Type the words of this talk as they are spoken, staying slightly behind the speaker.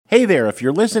Hey there, if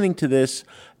you're listening to this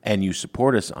and you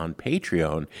support us on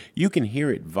Patreon, you can hear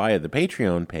it via the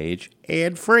Patreon page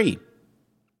ad-free.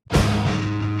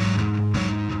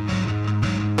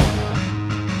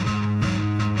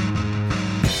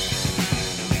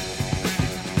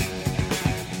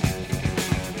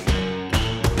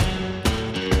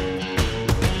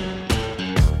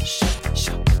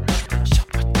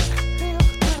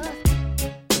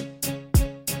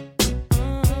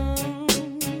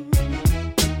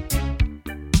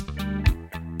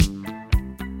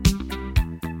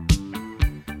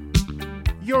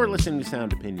 You're listening to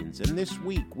Sound Opinions, and this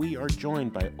week we are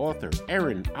joined by author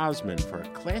Aaron Osman for a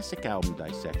classic album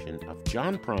dissection of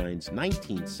John Prine's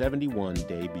 1971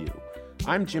 debut.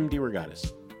 I'm Jim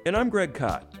DeRogatis. And I'm Greg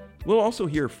Cott. We'll also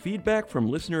hear feedback from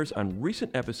listeners on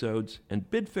recent episodes and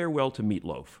bid farewell to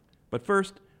Loaf. But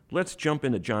first, let's jump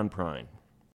into John Prine.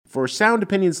 For Sound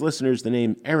Opinions listeners, the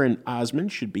name Erin Osman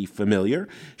should be familiar.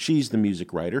 She's the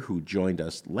music writer who joined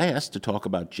us last to talk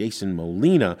about Jason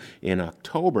Molina in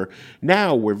October.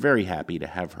 Now we're very happy to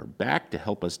have her back to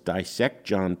help us dissect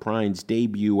John Prine's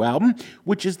debut album,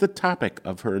 which is the topic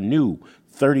of her new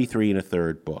 33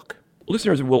 1/3 book.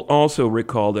 Listeners will also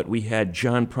recall that we had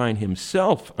John Prine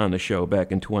himself on the show back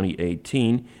in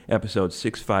 2018, episode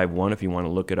 651, if you want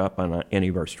to look it up on any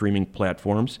of our streaming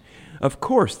platforms. Of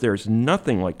course, there's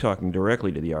nothing like talking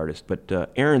directly to the artist, but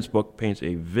Aaron's book paints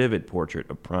a vivid portrait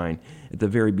of Prine at the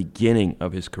very beginning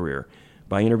of his career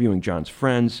by interviewing John's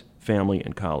friends, family,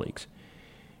 and colleagues.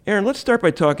 Aaron, let's start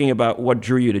by talking about what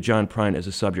drew you to John Prine as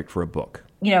a subject for a book.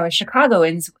 You know, as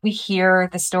Chicagoans, we hear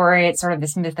the story, it's sort of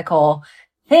this mythical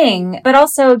thing, but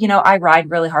also, you know, I ride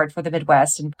really hard for the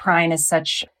Midwest, and Prine is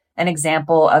such an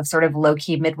example of sort of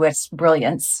low-key Midwest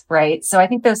brilliance, right? So I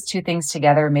think those two things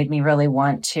together made me really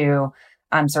want to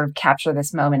sort of capture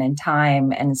this moment in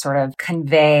time and sort of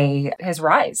convey his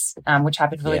rise, which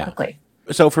happened really quickly.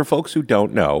 So for folks who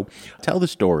don't know, tell the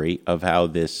story of how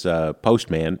this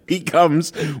postman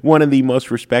becomes one of the most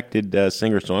respected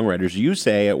singer-songwriters. You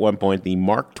say at one point the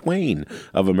Mark Twain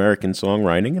of American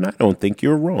songwriting, and I don't think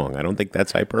you're wrong. I don't think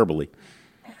that's hyperbole.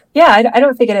 Yeah, I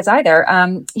don't think it is either.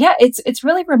 It's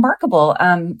really remarkable.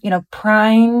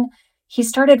 Prine, he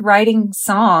started writing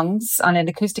songs on an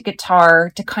acoustic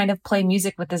guitar to kind of play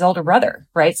music with his older brother,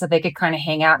 right? So they could kind of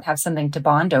hang out and have something to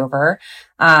bond over.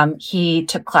 He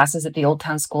took classes at the Old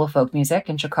Town School of Folk Music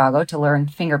in Chicago to learn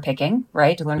finger picking,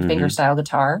 right? To learn fingerstyle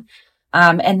guitar.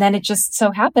 And then it just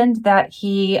so happened that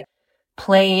he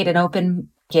played an open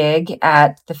gig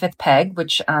at the Fifth Peg,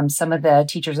 which some of the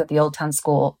teachers at the Old Town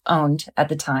School owned at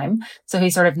the time. So he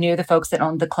sort of knew the folks that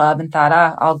owned the club and thought,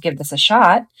 I'll give this a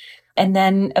shot. And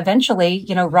then eventually,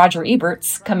 Roger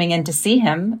Ebert's coming in to see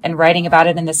him and writing about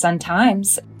it in the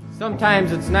Sun-Times.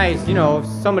 Sometimes it's nice, if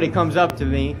somebody comes up to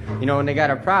me, and they got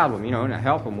a problem, and I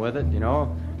help them with it, or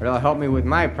they'll help me with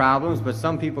my problems. But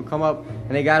some people come up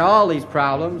and they got all these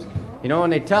problems,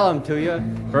 and they tell them to you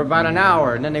for about an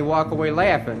hour, and then they walk away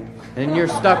laughing, and you're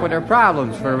stuck with their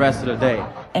problems for the rest of the day.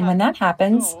 And when that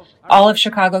happens, all of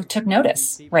Chicago took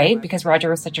notice, right? Because Roger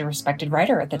was such a respected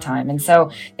writer at the time. And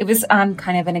so it was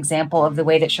kind of an example of the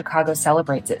way that Chicago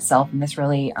celebrates itself in this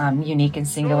really unique and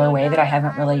singular way that I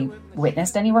haven't really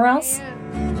witnessed anywhere else.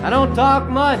 I don't talk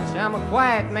much, I'm a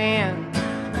quiet man.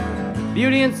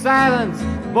 Beauty and silence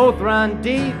both run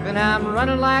deep, and I'm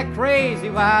running like crazy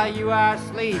while you are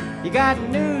asleep. You got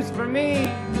news for me,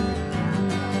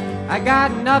 I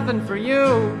got nothing for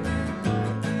you.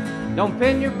 Don't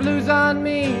pin your blues on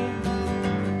me,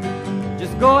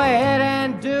 just go ahead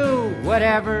and do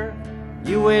whatever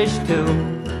you wish to.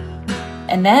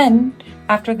 And then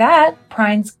after that,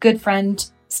 Prine's good friend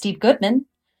Steve Goodman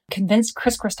convinced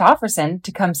Chris Christopherson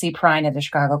to come see Prine at the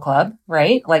Chicago Club,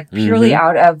 right? Like purely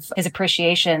out of his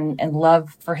appreciation and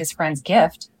love for his friend's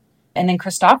gift. And then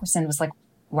Christopherson was like,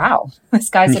 wow, this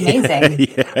guy's amazing.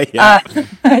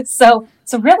 So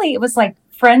really it was like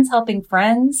friends helping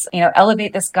friends,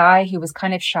 elevate this guy who was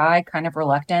kind of shy, kind of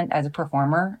reluctant as a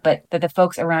performer, but that the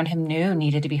folks around him knew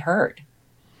needed to be heard.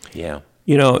 Yeah.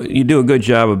 You do a good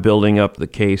job of building up the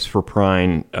case for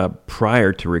Prine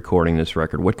prior to recording this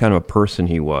record. What kind of a person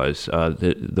he was,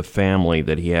 the family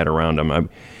that he had around him.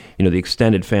 The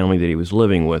extended family that he was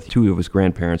living with. Two of his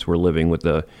grandparents were living with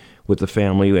the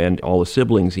family and all the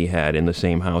siblings he had in the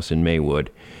same house in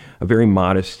Maywood. A very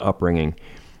modest upbringing.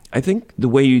 I think the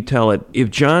way you tell it, if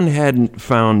John hadn't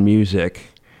found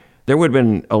music, there would have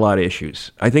been a lot of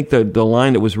issues. I think the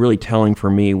line that was really telling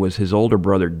for me was his older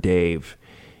brother, Dave,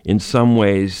 in some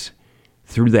ways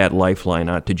threw that lifeline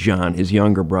out to John, his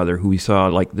younger brother, who he saw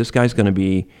like, this guy's going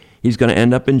to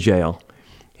end up in jail.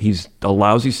 He's a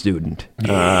lousy student,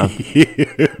 but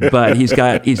he's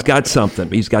got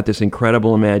something. He's got this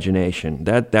incredible imagination.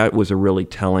 That was a really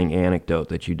telling anecdote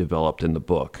that you developed in the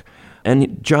book.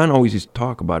 And John always used to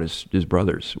talk about his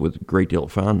brothers with a great deal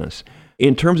of fondness.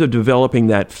 In terms of developing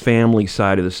that family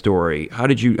side of the story, how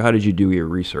did you do your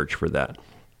research for that?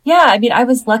 Yeah, I mean, I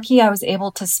was lucky I was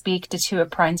able to speak to two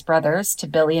of Prine's brothers, to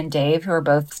Billy and Dave, who are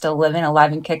both still living,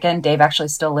 alive and kicking. Dave actually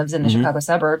still lives in the Chicago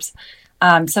suburbs.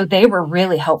 So they were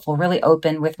really helpful, really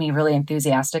open with me, really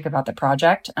enthusiastic about the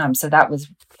project. So that was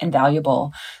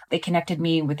invaluable. They connected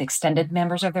me with extended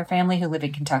members of their family who live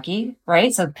in Kentucky,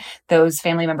 right? So those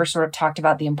family members sort of talked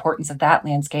about the importance of that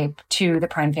landscape to the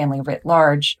Prine family writ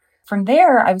large. From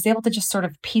there, I was able to just sort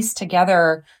of piece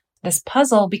together this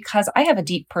puzzle because I have a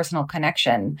deep personal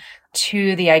connection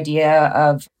to the idea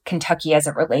of Kentucky as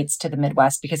it relates to the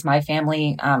Midwest, because my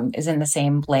family is in the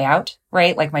same layout,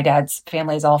 right? Like my dad's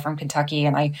family is all from Kentucky,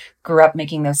 and I grew up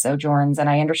making those sojourns, and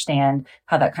I understand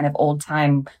how that kind of old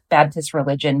time Baptist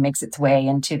religion makes its way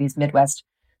into these Midwest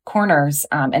corners,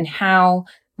 and how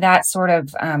that sort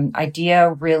of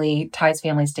idea really ties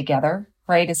families together,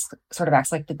 right? It sort of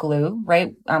acts like the glue,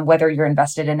 right? Whether you're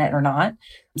invested in it or not.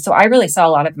 So I really saw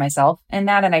a lot of myself in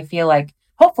that. And I feel like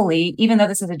hopefully, even though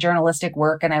this is a journalistic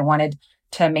work and I wanted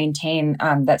to maintain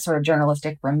that sort of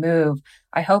journalistic remove,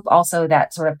 I hope also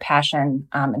that sort of passion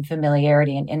and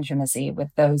familiarity and intimacy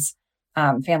with those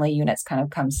family units kind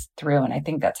of comes through. And I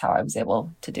think that's how I was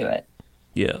able to do it.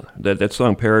 Yeah, that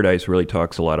song Paradise really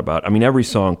talks a lot about, I mean, every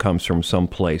song comes from some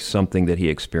place, something that he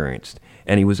experienced,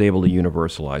 and he was able to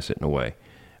universalize it in a way.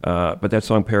 But that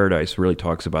song Paradise really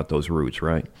talks about those roots,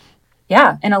 right?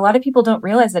 Yeah, and a lot of people don't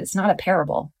realize that it's not a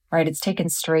parable, right? It's taken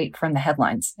straight from the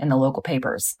headlines in the local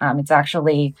papers. It's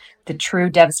actually the true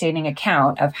devastating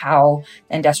account of how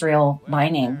industrial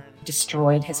mining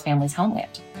destroyed his family's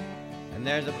homeland. And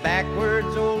there's a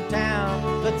backwards old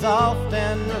town that's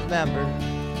often remembered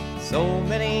so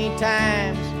many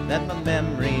times that my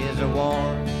memories are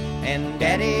worn. And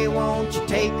Daddy, won't you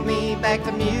take me back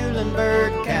to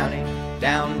Muhlenberg County,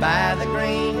 down by the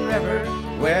Green River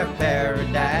where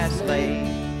paradise lay?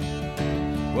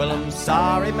 Well, I'm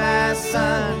sorry, my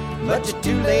son, but you're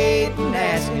too late in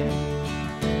asking.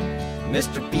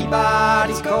 Mr.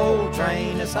 Peabody's coal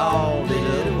train is hauled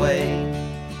away.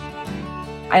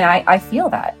 And I feel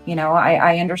that,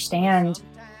 I understand,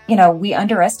 we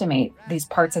underestimate these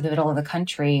parts of the middle of the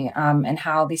country and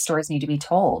how these stories need to be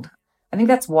told. I think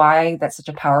that's why that's such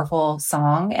a powerful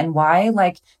song, and why,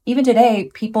 like, even today,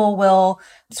 people will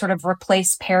sort of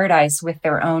replace paradise with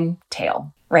their own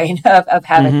tale, right, of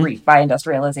havoc wreaked by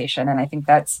industrialization. And I think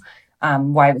that's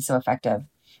why it was so effective.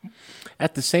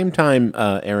 At the same time,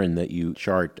 Aaron, that you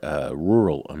chart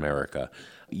rural America,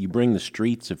 you bring the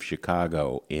streets of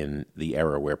Chicago in the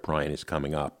era where Prine is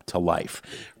coming up to life.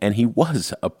 And he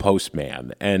was a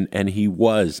postman, and he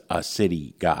was a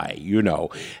city guy.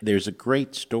 There's a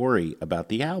great story about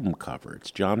the album cover.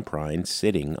 It's John Prine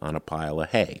sitting on a pile of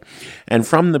hay. And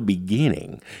from the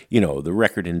beginning, the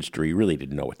record industry really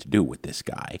didn't know what to do with this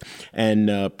guy. And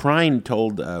Prine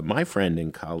told my friend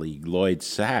and colleague Lloyd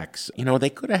Sachs, they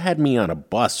could have had me on a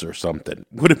bus or something.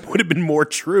 Would have been more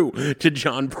true to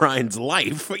John Prine's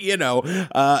life.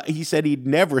 He said he'd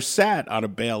never sat on a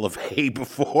bale of hay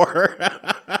before,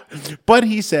 but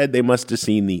he said they must have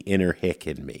seen the inner hick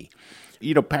in me.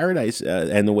 Paradise,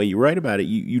 and the way you write about it,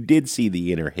 you did see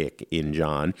the inner hick in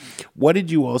John. What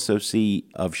did you also see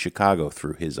of Chicago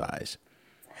through his eyes?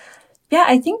 Yeah,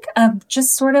 I think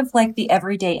just sort of like the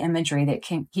everyday imagery that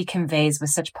he conveys with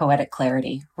such poetic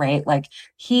clarity, right? Like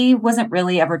he wasn't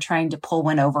really ever trying to pull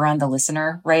one over on the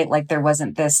listener, right? Like there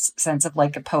wasn't this sense of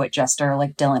like a poet jester,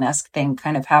 like Dylan-esque thing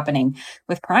kind of happening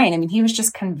with Prine. I mean, he was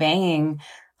just conveying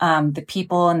the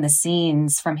people and the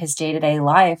scenes from his day-to-day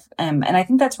life. And I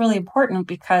think that's really important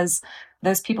because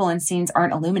those people and scenes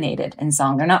aren't illuminated in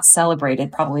song. They're not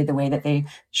celebrated probably the way that they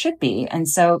should be. And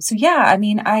so yeah, I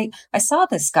mean, I saw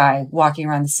this guy walking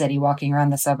around the city, walking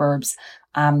around the suburbs,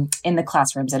 in the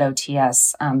classrooms at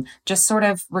OTS, just sort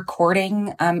of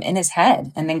recording in his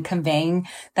head and then conveying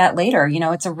that later.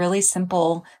 It's a really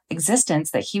simple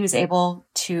existence that he was able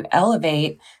to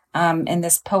elevate in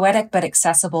this poetic but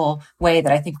accessible way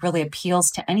that I think really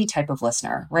appeals to any type of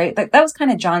listener, right? That was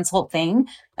kind of John's whole thing.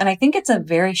 And I think it's a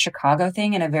very Chicago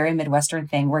thing and a very Midwestern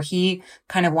thing where he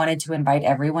kind of wanted to invite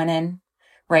everyone in,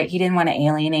 right? He didn't want to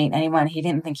alienate anyone. He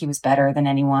didn't think he was better than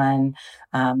anyone,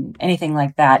 anything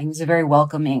like that. He was a very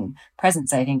welcoming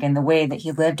presence, I think, in the way that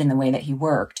he lived and the way that he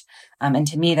worked. And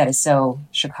to me, that is so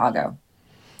Chicago.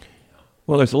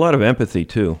 Well, there's a lot of empathy,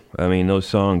 too. I mean, those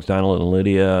songs, Donald and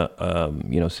Lydia,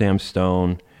 Sam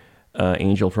Stone,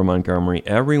 Angel from Montgomery,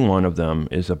 every one of them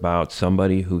is about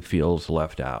somebody who feels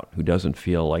left out, who doesn't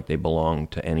feel like they belong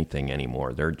to anything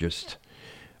anymore. They're just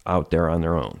out there on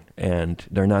their own. And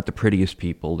they're not the prettiest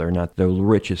people. They're not the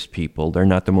richest people. They're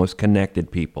not the most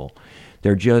connected people.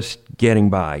 They're just getting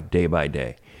by day by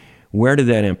day. Where did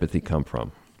that empathy come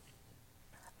from?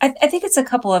 I think it's a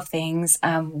couple of things.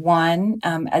 One,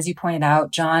 as you pointed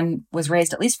out, John was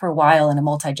raised, at least for a while, in a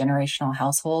multi-generational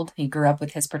household. He grew up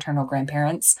with his paternal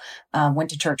grandparents, went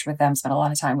to church with them, spent a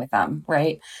lot of time with them,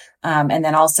 right? And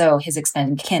then also his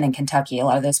extended kin in Kentucky. A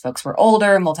lot of those folks were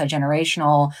older,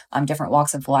 multi-generational, different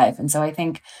walks of life. And so I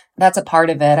think that's a part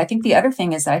of it. I think the other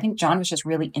thing is that I think John was just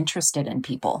really interested in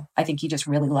people. I think he just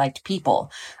really liked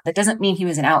people. That doesn't mean he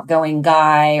was an outgoing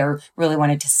guy or really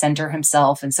wanted to center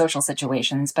himself in social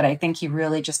situations, but I think he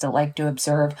really just liked to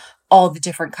observe all the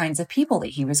different kinds of people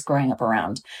that he was growing up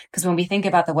around. Because when we think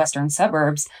about the western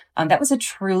suburbs, that was a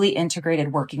truly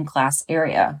integrated working class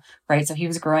area, right? So he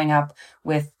was growing up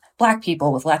with Black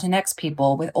people, with Latinx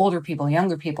people, with older people,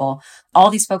 younger people.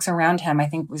 All these folks around him, I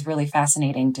think, was really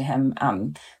fascinating to him,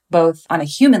 both on a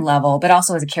human level, but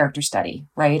also as a character study,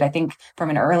 right? I think from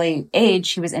an early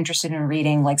age, he was interested in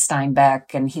reading like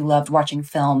Steinbeck, and he loved watching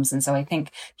films. And so I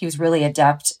think he was really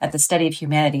adept at the study of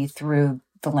humanity through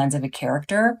the lens of a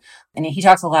character. And he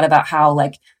talks a lot about how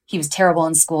like he was terrible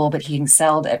in school, but he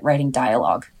excelled at writing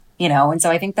dialogue. And so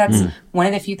I think that's one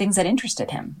of the few things that interested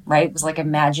him, right? It was like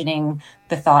imagining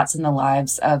the thoughts and the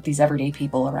lives of these everyday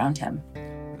people around him.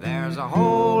 There's a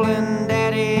hole in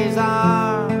Daddy's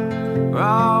arm where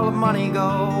all the money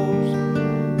goes.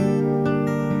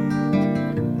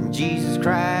 Jesus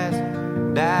Christ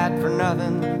died for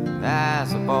nothing, I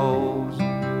suppose.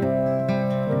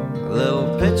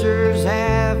 Little pitchers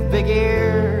have big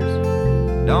ears,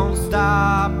 don't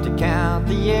stop to count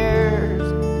the years.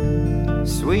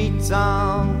 Sweet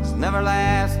songs never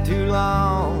last too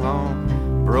long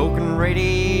on broken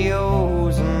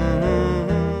radios.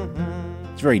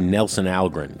 It's a very Nelson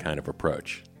Algren kind of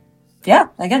approach. Yeah,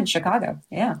 again, Chicago.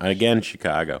 Yeah. Again,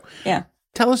 Chicago. Yeah.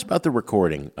 Tell us about the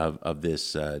recording of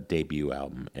this debut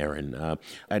album, Aaron.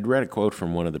 I'd read a quote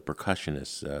from one of the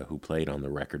percussionists who played on the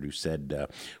record who said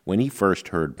when he first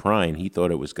heard Prine, he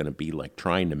thought it was going to be like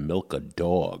trying to milk a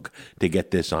dog to get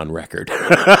this on record.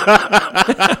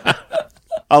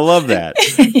 I love that.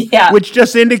 Yeah. Which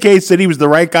just indicates that he was the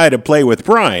right guy to play with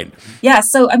Prine. Yeah.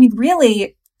 So, I mean,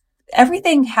 really,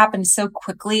 everything happened so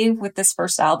quickly with this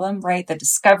first album, right? The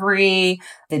discovery,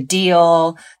 the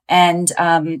deal, and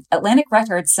Atlantic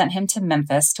Records sent him to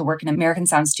Memphis to work in American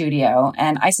Sound Studio.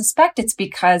 And I suspect it's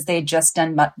because they had just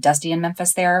done Dusty in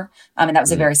Memphis there. And that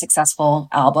was a very successful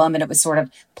album. And it was sort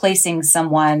of placing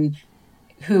someone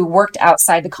who worked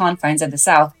outside the confines of the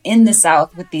South in the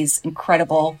South with these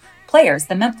incredible players,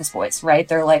 the Memphis Boys, right?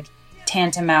 They're like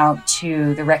tantamount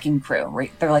to the Wrecking Crew,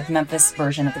 right? They're like the Memphis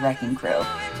version of the Wrecking Crew.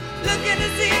 Looking to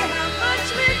see how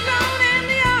much we've grown, and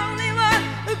the only one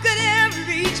who could ever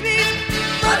reach me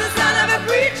was the son of a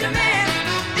preacher man.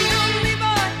 The only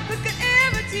boy who could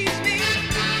ever teach me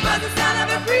was the son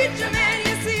of a preacher man.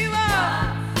 Yes, he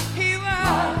was. He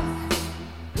was.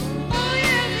 Oh,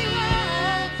 yes, he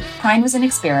was. Prine was an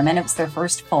experiment. It was their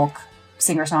first folk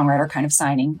singer-songwriter kind of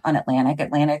signing on Atlantic.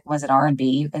 Atlantic was an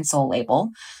R&B and soul label.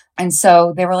 And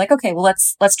so they were like, okay, well,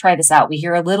 let's try this out. We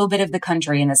hear a little bit of the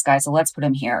country in this guy, so let's put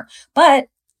him here. But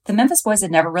the Memphis Boys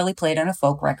had never really played on a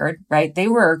folk record, right? They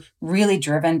were really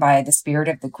driven by the spirit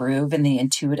of the groove and the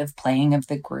intuitive playing of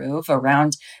the groove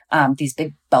around these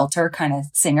big belter kind of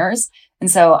singers. And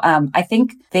so I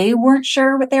think they weren't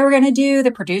sure what they were going to do.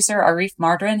 The producer, Arif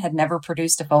Mardrin, had never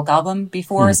produced a folk album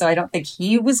before, so I don't think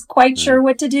he was quite sure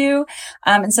what to do.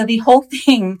 And so the whole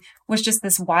thing was just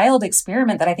this wild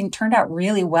experiment that I think turned out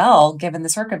really well given the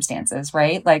circumstances,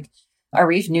 right? Like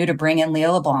Arif knew to bring in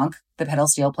Leo LeBlanc, the pedal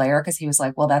steel player, because he was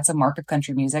like, well, that's a mark of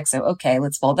country music. So, okay,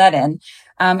 let's fold that in.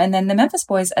 And then the Memphis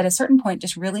Boys at a certain point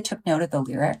just really took note of the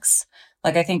lyrics.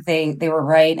 Like, I think they were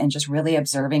right and just really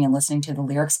observing and listening to the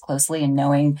lyrics closely and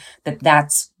knowing that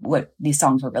that's what these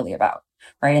songs were really about,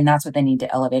 right? And that's what they need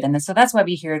to elevate. And so that's why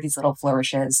we hear these little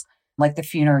flourishes, like the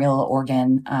funeral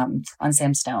organ on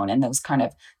Sam Stone and those kind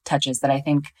of touches that I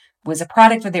think was a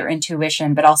product of their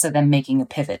intuition, but also them making a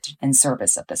pivot in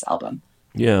service of this album.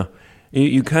 Yeah.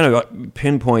 You kind of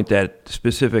pinpoint that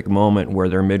specific moment where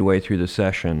they're midway through the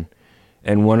session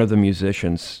and one of the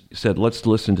musicians said, let's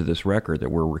listen to this record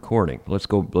that we're recording. Let's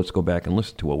go back and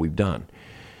listen to what we've done.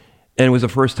 And it was the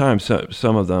first time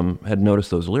some of them had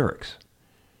noticed those lyrics.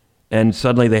 And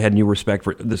suddenly they had new respect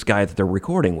for this guy that they're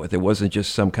recording with. It wasn't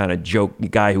just some kind of joke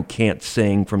guy who can't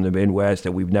sing from the Midwest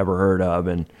that we've never heard of.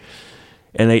 And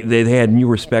And they had new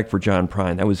respect for John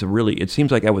Prine. That was it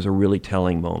seems like that was a really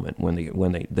telling moment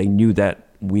when they knew that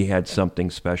we had something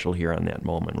special here on that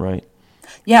moment, right?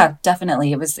 Yeah,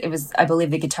 definitely. It was, I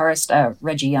believe the guitarist,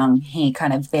 Reggie Young,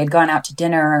 they had gone out to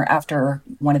dinner after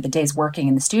one of the days working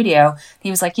in the studio. He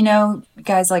was like,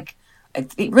 guys, like, I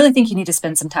really think you need to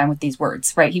spend some time with these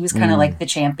words, right? He was kind of like the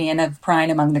champion of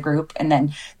Prine among the group. And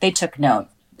then they took note,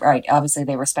 right? Obviously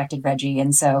they respected Reggie.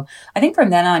 And so I think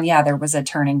from then on, there was a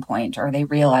turning point, or they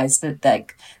realized that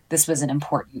like this was an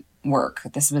important work.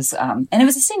 This was, and it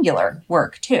was a singular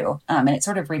work too. And it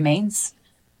sort of remains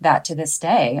that to this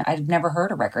day. I've never heard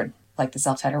a record like the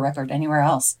self-titled record anywhere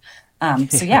else. So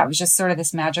it was just sort of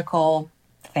this magical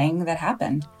thing that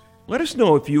happened. Let us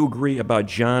know if you agree about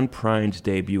John Prine's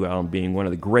debut album being one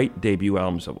of the great debut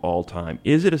albums of all time.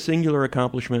 Is it a singular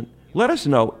accomplishment? Let us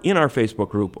know in our Facebook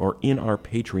group or in our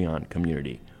Patreon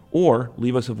community. Or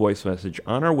leave us a voice message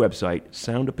on our website,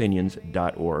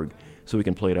 soundopinions.org, so we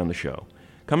can play it on the show.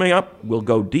 Coming up, we'll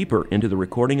go deeper into the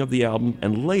recording of the album,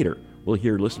 and later we'll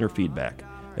hear listener feedback.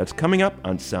 That's coming up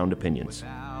on Sound Opinions.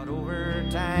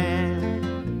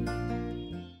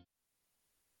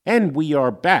 And we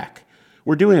are back.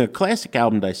 We're doing a classic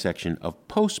album dissection of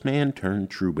postman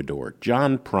turned troubadour,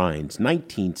 John Prine's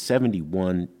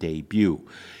 1971 debut.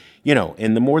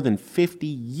 In the more than 50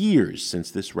 years since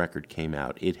this record came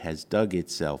out, it has dug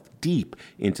itself deep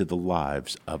into the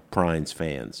lives of Prine's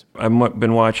fans. I've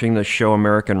been watching the show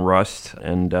American Rust,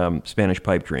 and Spanish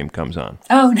Pipe Dream comes on.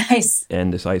 Oh, nice.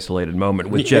 And this isolated moment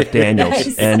with Jeff Daniels.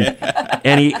 Nice.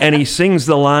 and he sings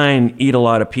the line, "Eat a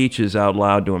lot of peaches," out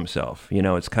loud to himself.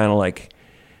 It's kind of like,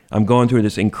 I'm going through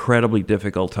this incredibly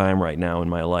difficult time right now in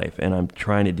my life, and I'm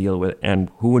trying to deal with it. And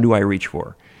who do I reach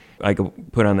for? I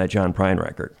could put on that John Prine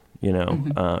record.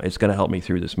 It's going to help me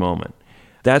through this moment.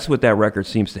 That's what that record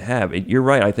seems to have. You're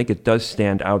right. I think it does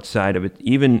stand outside of it.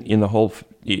 Even in the whole,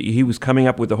 he was coming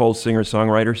up with the whole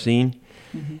singer-songwriter scene,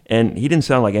 and he didn't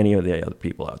sound like any of the other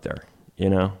people out there. He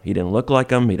didn't look like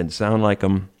them. He didn't sound like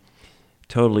them.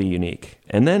 Totally unique.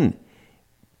 And then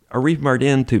Arif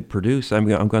Mardin to produce. I'm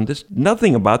going.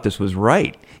 Nothing about this was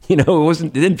right. It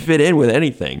didn't fit in with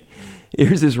anything.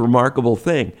 Here's this remarkable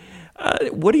thing.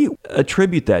 What do you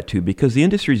attribute that to? Because the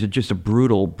industry is just a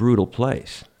brutal, brutal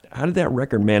place. How did that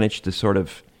record manage to sort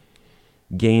of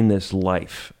gain this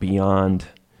life beyond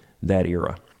that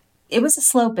era? It was a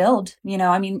slow build,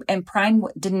 and Prine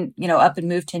didn't, up and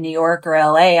move to New York or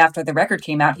LA after the record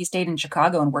came out. He stayed in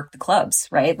Chicago and worked the clubs,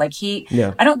 right? Like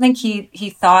I don't think he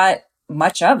thought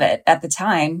much of it at the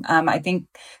time. I think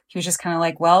he was just kind of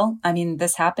like, well,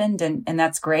 this happened and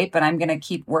that's great, but I'm going to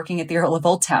keep working at the Earl of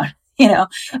Old Town. I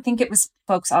think it was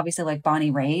folks obviously like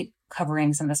Bonnie Raitt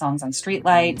covering some of the songs on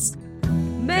Streetlights.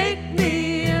 Make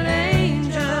me an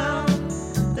angel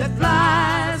that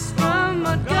flies from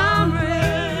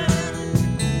Montgomery.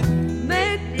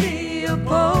 Make me a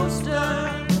poster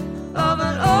of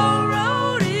an old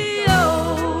rodeo.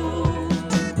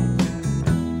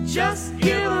 Just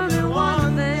give me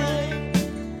one thing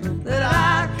that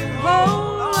I can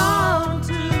hold on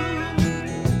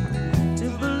to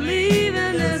believe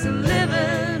in this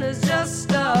living is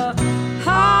just a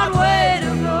hard way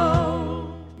to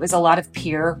go. It was a lot of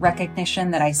peer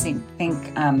recognition that I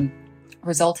think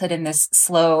resulted in this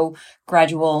slow,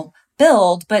 gradual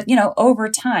build. But, over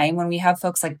time, when we have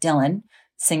folks like Dylan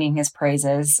singing his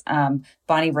praises,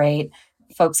 Bonnie Raitt,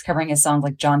 folks covering his songs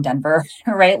like John Denver,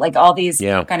 right? Like all these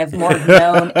kind of more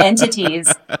known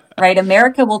entities, right?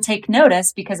 America will take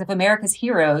notice, because if America's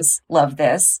heroes love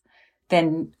this,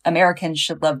 then Americans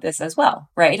should love this as well,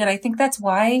 right? And I think that's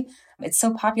why it's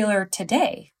so popular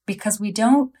today, because we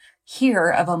don't hear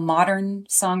of a modern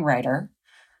songwriter,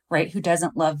 right, who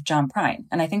doesn't love John Prine.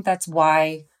 And I think that's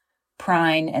why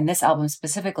Prine, and this album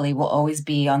specifically, will always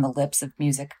be on the lips of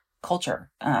music culture,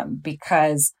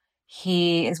 because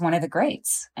he is one of the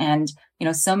greats. And,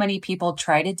 so many people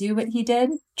try to do what he did,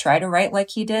 try to write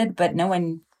like he did, but no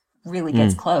one really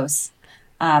gets close.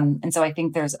 And so I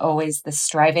think there's always this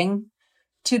striving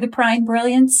to the Prine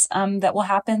brilliance that will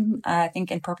happen, I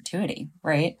think, in perpetuity,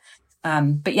 right?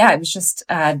 But it was just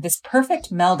this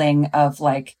perfect melding of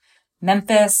like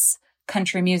Memphis,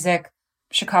 country music,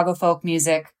 Chicago folk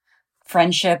music,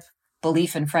 friendship,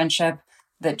 belief in friendship,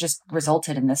 that just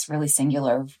resulted in this really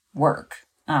singular work.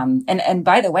 And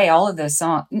by the way, all of those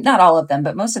songs, not all of them,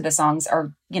 but most of the songs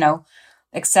are,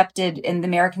 accepted in the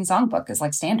American Songbook as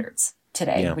like standards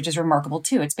today, which is remarkable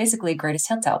too. It's basically a greatest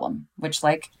hits album, which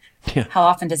how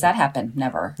often does that happen?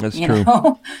 Never. That's true.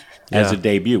 as a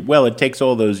debut. Well, it takes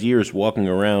all those years walking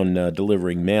around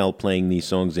delivering mail, playing these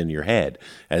songs in your head,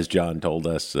 as John told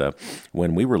us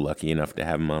when we were lucky enough to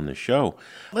have him on the show.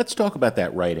 Let's talk about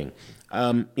that writing.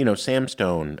 Sam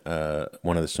Stone,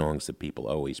 one of the songs that people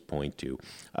always point to,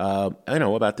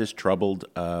 about this troubled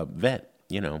vet,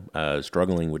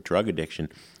 struggling with drug addiction.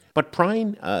 But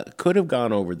Prine could have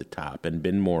gone over the top and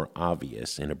been more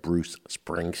obvious in a Bruce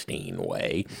Springsteen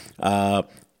way,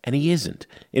 and he isn't.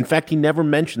 In fact, he never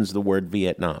mentions the word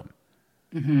Vietnam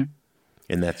in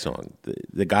that song.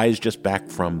 The guy is just back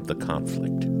from the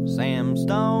conflict. Sam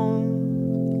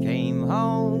Stone came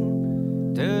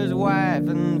home to his wife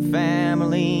and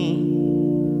family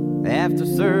after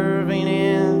serving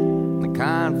in the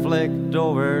conflict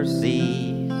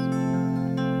overseas.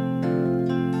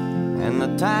 And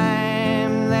the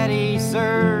time that he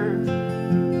served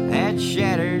had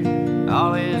shattered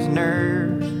all his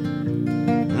nerves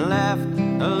and left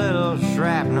a little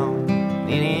shrapnel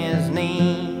in his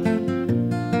knee.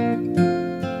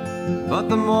 But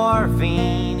the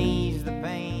morphine eased the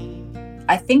pain.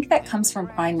 I think that comes from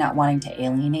Prine not wanting to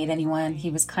alienate anyone.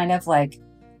 He was kind of like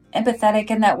empathetic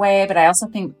in that way, but I also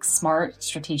think smart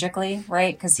strategically,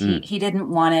 right? Because he didn't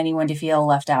want anyone to feel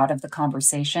left out of the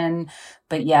conversation,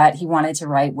 but yet he wanted to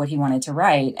write what he wanted to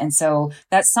write. And so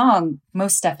that song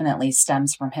most definitely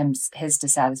stems from his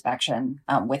dissatisfaction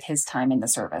with his time in the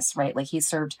service, right? Like he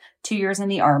served 2 years in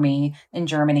the army in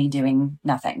Germany doing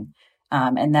nothing.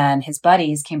 And then his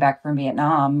buddies came back from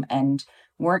Vietnam and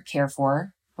weren't cared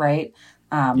for, right?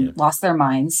 Lost their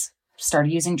minds,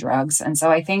 started using drugs. And so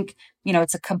I think,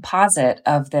 it's a composite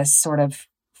of this sort of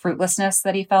fruitlessness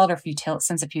that he felt or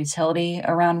sense of futility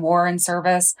around war and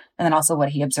service. And then also what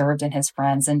he observed in his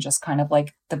friends and just kind of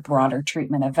like the broader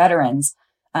treatment of veterans.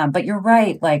 But you're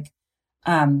right. Like,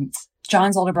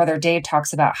 John's older brother, Dave,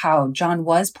 talks about how John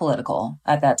was political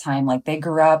at that time. Like they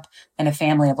grew up in a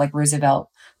family of like Roosevelt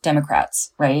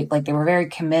Democrats, right? Like they were very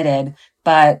committed,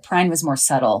 but Prine was more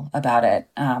subtle about it.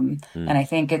 And I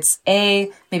think it's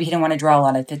maybe he didn't want to draw a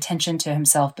lot of attention to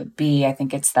himself, but B, I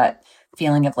think it's that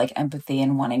feeling of like empathy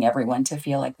and wanting everyone to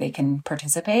feel like they can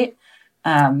participate.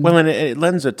 Well, and it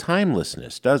lends a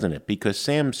timelessness, doesn't it? Because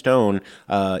Sam Stone,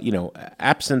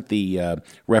 absent the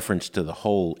reference to the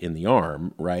hole in the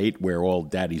arm, right, where all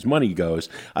daddy's money goes,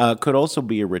 could also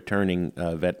be a returning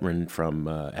veteran from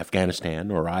Afghanistan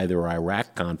or either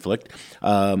Iraq conflict,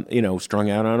 strung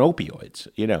out on opioids.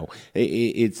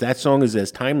 It's that song is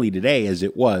as timely today as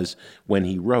it was when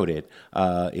he wrote it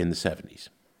in the 70s.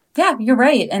 Yeah, you're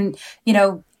right. And,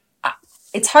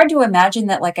 it's hard to imagine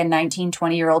that like a 19,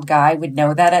 20-year-old guy would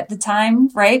know that at the time,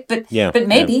 right? But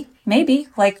maybe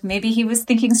he was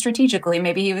thinking strategically.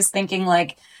 Maybe he was thinking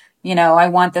like, I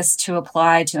want this to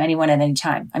apply to anyone at any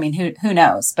time. I mean, who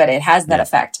knows? But it has that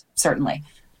effect, certainly.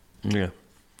 Yeah.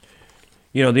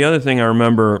 The other thing I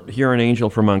remember hearing Angel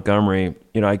from Montgomery,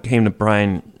 I came to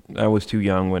Prine, I was too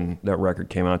young when that record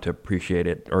came out to appreciate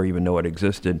it or even know it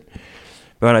existed.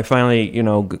 But I finally,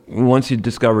 once you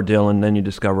discover Dylan, then you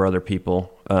discover other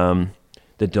people that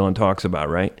Dylan talks about,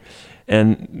 right?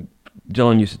 And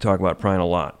Dylan used to talk about Prine a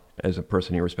lot as a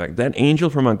person he respected. That Angel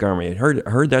from Montgomery, I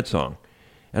heard that song,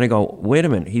 and I go, wait a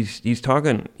minute, he's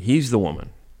talking, he's the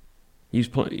woman. He's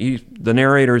the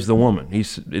narrator is the woman.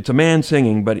 It's a man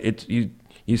singing, but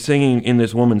he's singing in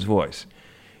this woman's voice,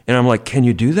 and I'm like, can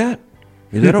you do that?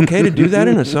 Is that okay to do that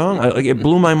in a song? It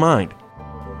blew my mind.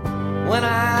 When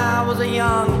I was a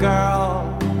young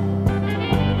girl,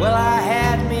 well, I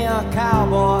had me a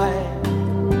cowboy.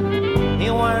 He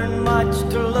weren't much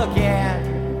to look at,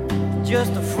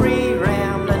 just a free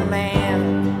rambling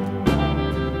man.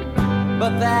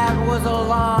 But that was a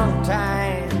long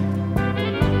time,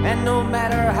 and no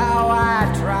matter how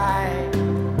I tried,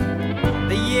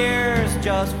 the years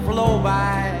just flow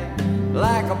by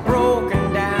like a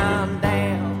broken down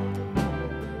dam.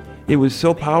 It was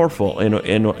so powerful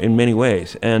in many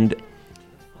ways. And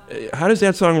how does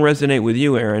that song resonate with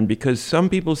you, Aaron? Because some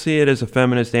people see it as a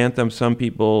feminist anthem. Some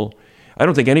people, I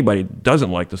don't think anybody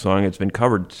doesn't like the song. It's been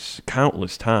covered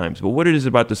countless times. But what it is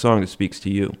about the song that speaks to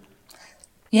you?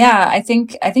 Yeah, I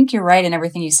think you're right in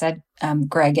everything you said,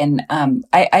 Greg. And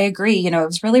I agree. It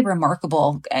was really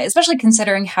remarkable, especially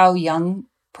considering how young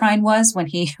Prine was when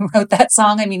he wrote that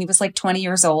song. I mean, he was like 20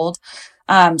 years old.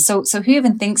 So who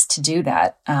even thinks to do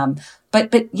that?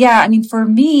 But yeah, I mean, for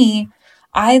me,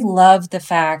 I love the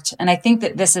fact, and I think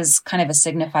that this is kind of a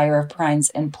signifier of Prine's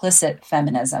implicit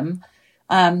feminism,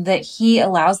 that he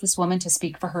allows this woman to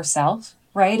speak for herself,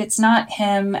 right? It's not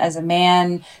him as a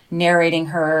man narrating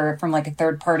her from like a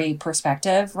third party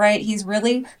perspective, right? He's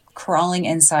really crawling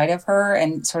inside of her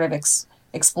and sort of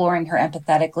exploring her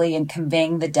empathetically and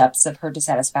conveying the depths of her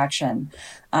dissatisfaction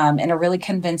in a really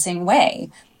convincing way.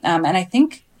 And I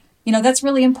think, that's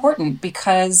really important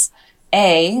because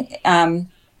he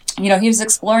was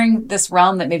exploring this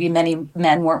realm that maybe many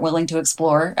men weren't willing to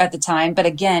explore at the time. But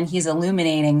again, he's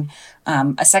illuminating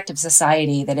a sect of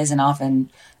society that isn't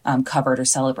often covered or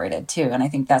celebrated too. And I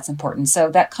think that's important. So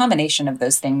that combination of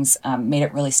those things made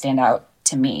it really stand out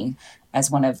to me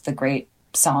as one of the great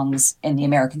songs in the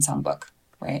American Songbook,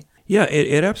 right? Yeah,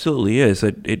 it absolutely is.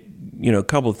 A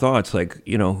couple of thoughts, like,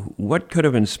 what could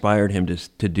have inspired him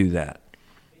to do that?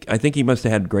 I think he must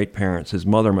have had great parents. His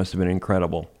mother must have been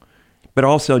incredible. But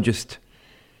also just,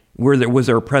 was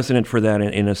there a precedent for that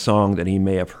in a song that he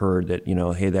may have heard that,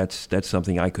 hey, that's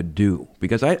something I could do?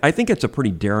 Because I think it's a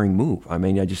pretty daring move. I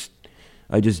mean, I just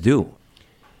do.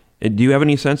 Do you have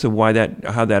any sense of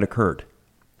how that occurred?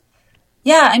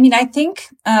 Yeah, I mean, I think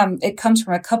it comes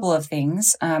from a couple of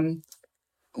things.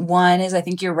 One is, I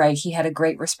think you're right. He had a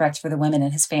great respect for the women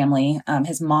in his family.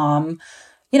 His mom,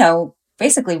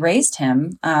 basically raised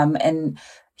him. And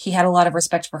he had a lot of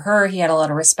respect for her. He had a lot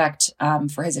of respect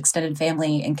for his extended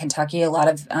family in Kentucky. A lot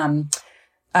of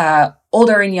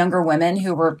older and younger women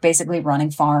who were basically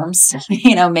running farms,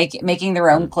 making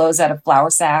their own clothes out of flour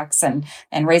sacks and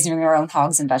raising their own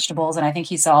hogs and vegetables. And I think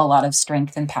he saw a lot of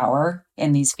strength and power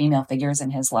in these female figures in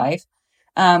his life.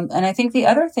 And I think the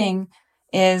other thing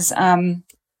is,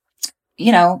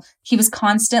 he was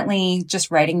constantly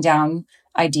just writing down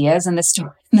ideas. And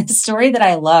the story that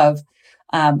I love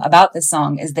about this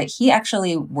song is that he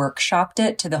actually workshopped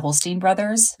it to the Holstein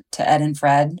brothers, to Ed and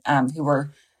Fred, who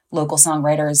were local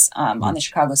songwriters on the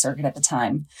Chicago circuit at the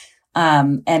time.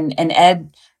 And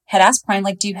Ed had asked Prine,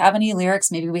 like, do you have any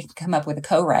lyrics? Maybe we can come up with a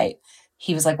co-write.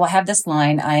 He was like, well, I have this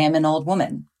line, I am an old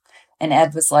woman. And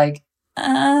Ed was like,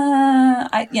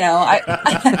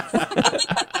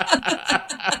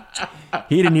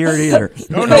 He didn't hear it either.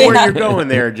 Don't know where you're going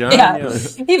there, John. Yeah.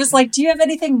 He was like, do you have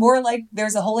anything more like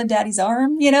there's a hole in daddy's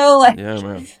arm? Yeah,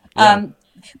 man. Yeah.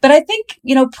 But I think,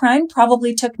 Prine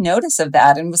probably took notice of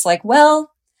that and was like,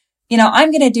 well,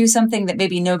 I'm going to do something that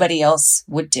maybe nobody else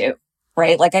would do.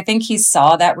 Right. Like, I think he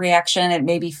saw that reaction and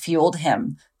maybe fueled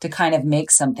him to kind of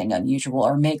make something unusual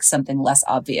or make something less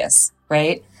obvious.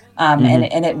 Right.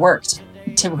 And it worked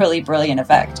to really brilliant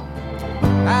effect.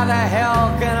 How the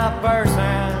hell can a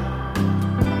person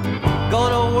go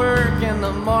to work in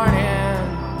the morning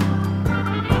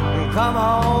and come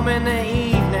home in the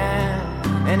evening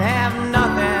and have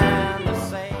nothing to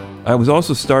say? I was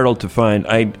also startled to find,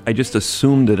 I just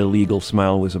assumed that Illegal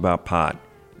Smile was about pot,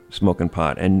 smoking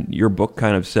pot. And your book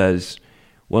kind of says,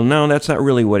 well, no, that's not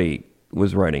really what he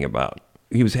was writing about.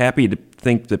 He was happy to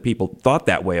think that people thought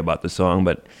that way about the song,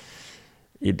 but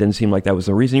it didn't seem like that was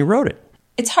the reason he wrote it.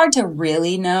 It's hard to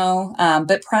really know.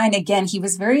 But Prine, again, he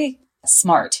was very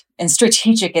smart and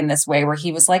strategic in this way where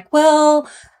he was like, well,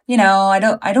 I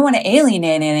don't want to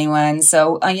alienate anyone.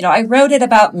 So, I wrote it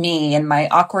about me and my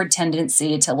awkward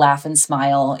tendency to laugh and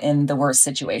smile in the worst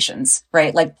situations,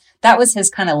 right? Like, that was his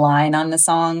kind of line on the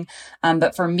song.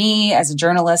 But for me, as a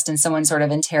journalist and someone sort of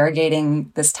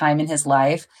interrogating this time in his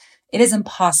life, it is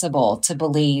impossible to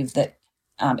believe that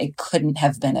it couldn't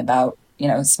have been about,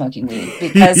 smoking weed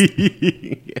because,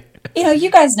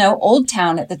 you guys know Old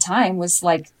Town at the time was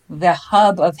like the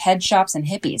hub of head shops and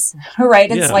hippies,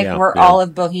 right? It's where all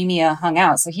of Bohemia hung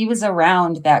out. So he was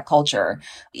around that culture.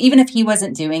 Even if he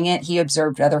wasn't doing it, he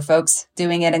observed other folks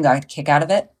doing it and got a kick out of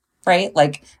it, right?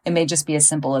 Like, it may just be as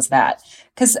simple as that.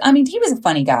 Because, he was a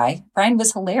funny guy. Prine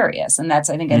was hilarious. And that's,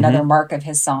 I think, another mark of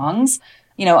his songs.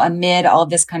 Amid all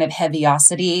this kind of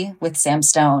heaviosity with Sam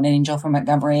Stone and Angel from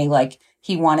Montgomery, like,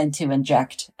 he wanted to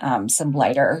inject some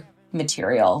lighter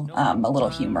material, a little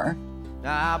humor.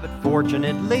 But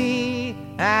fortunately,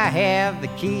 I have the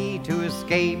key to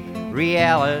escape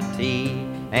reality.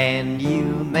 And you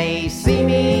may see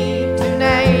me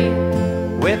tonight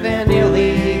with an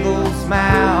illegal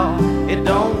smile. It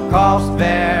don't cost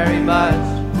very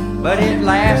much, but it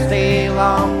lasts a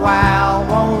long while.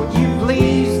 Won't you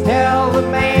please tell the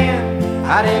man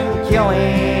I didn't kill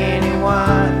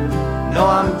anyone? No,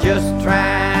 I'm just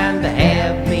trying to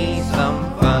have me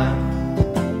some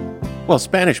fun. Well,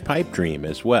 Spanish Pipe Dream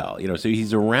as well. So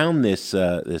he's around this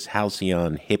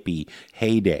halcyon hippie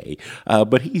heyday,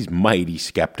 but he's mighty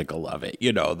skeptical of it.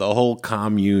 The whole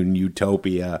commune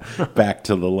utopia, back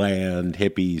to the land,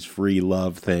 hippies, free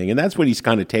love thing. And that's what he's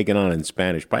kind of taken on in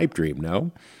Spanish Pipe Dream,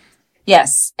 no?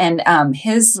 Yes. And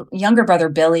his younger brother,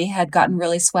 Billy, had gotten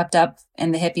really swept up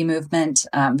in the hippie movement.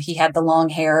 He had the long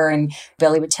hair, and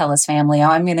Billy would tell his family, oh,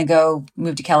 I'm going to go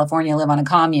move to California, live on a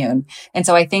commune. And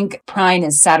so I think Prine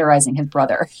is satirizing his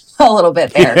brother a little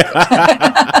bit there.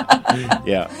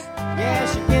 Yeah.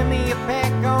 Yeah, she give me a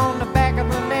peck on the back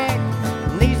of the neck.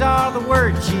 And these are the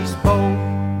words she spoke.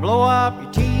 Blow up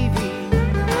your TV.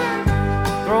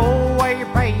 Throw away your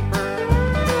paper.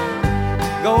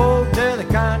 Go to the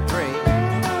country.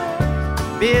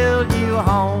 Build you a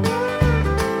home.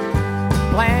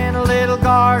 Plant a little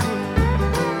garden.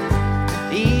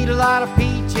 Eat a lot of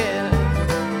peaches.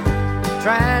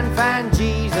 Try and find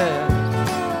Jesus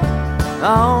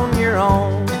on your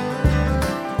own.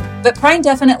 But Prine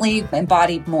definitely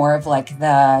embodied more of like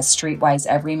the streetwise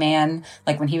everyman.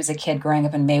 Like when he was a kid growing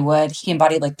up in Maywood, he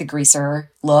embodied like the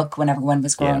greaser look when everyone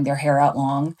was growing their hair out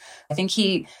long. I think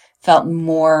he felt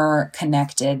more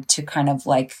connected to kind of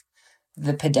like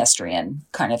the pedestrian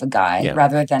kind of a guy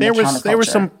rather than the counterculture. There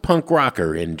was some punk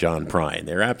rocker in John Prine.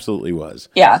 There absolutely was.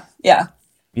 Yeah, yeah.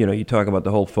 You know, you talk about the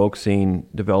whole folk scene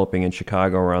developing in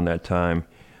Chicago around that time.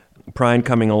 Prine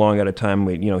coming along at a time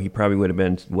when, he probably would have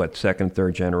been, second,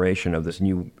 third generation of this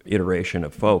new iteration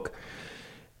of folk.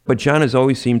 But John has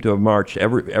always seemed to have marched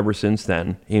ever since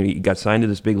then. He got signed to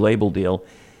this big label deal.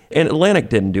 And Atlantic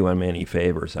didn't do him any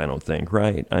favors, I don't think,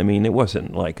 right? I mean, it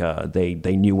wasn't like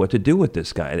they knew what to do with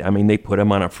this guy. I mean, they put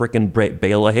him on a frickin'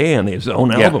 bale of hay on his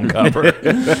own album cover.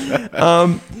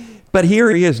 But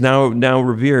here he is now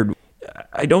revered.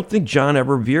 I don't think John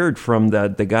ever veered from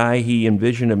the guy he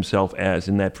envisioned himself as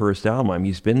in that first album. I mean,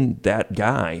 he's been that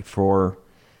guy for,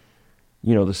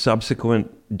 the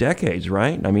subsequent decades,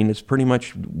 right? I mean, it's pretty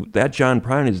much that John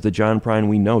Prine is the John Prine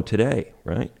we know today,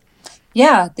 right?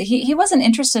 Yeah, he wasn't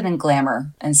interested in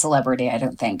glamour and celebrity, I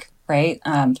don't think, right?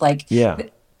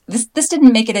 This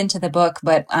didn't make it into the book,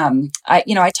 but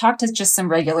I talked to just some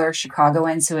regular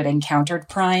Chicagoans who had encountered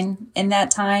Prine in that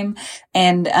time,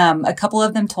 and a couple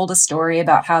of them told a story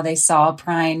about how they saw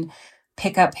Prine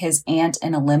pick up his aunt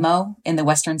in a limo in the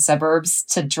western suburbs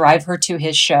to drive her to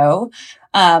his show.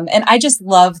 And I just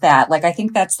love that. Like, I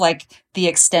think that's like the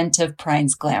extent of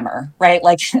Prine's glamour, right?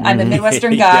 Like, I'm a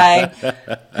Midwestern guy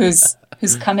who's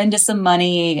come into some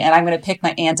money, and I'm going to pick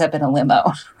my aunt up in a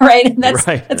limo, right? And that's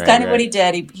kind of what he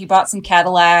did. He bought some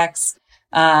Cadillacs,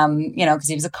 because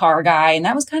he was a car guy, and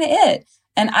that was kind of it.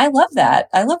 And I love that.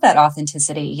 I love that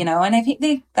authenticity, and I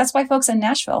think that's why folks in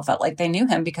Nashville felt like they knew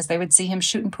him, because they would see him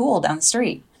shooting pool down the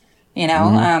street.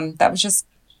 That was just,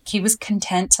 he was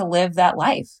content to live that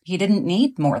life. He didn't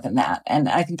need more than that. And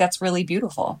I think that's really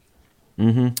beautiful.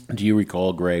 Mm-hmm. Do you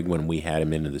recall, Greg, when we had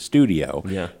him into the studio?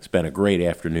 Yeah. Spent a great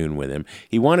afternoon with him.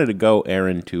 He wanted to go,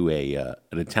 Aaron, to an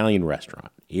Italian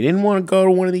restaurant. He didn't want to go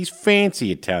to one of these fancy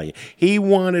Italian. He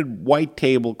wanted white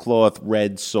tablecloth,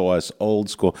 red sauce, old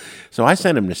school. So I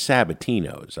sent him to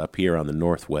Sabatino's up here on the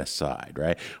northwest side,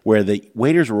 right, where the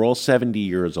waiters were all 70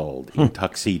 years old in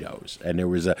tuxedos. And there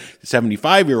was a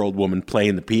 75-year-old woman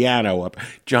playing the piano up.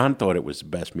 John thought it was the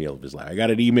best meal of his life. I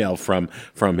got an email from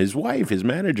his wife, his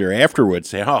manager, afterwards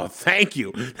saying, oh, thank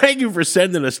you for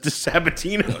sending us to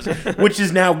Sabatino's, which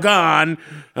is now gone,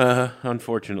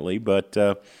 unfortunately. But...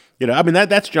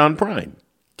 that's John Prine.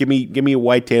 Give me a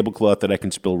white tablecloth that I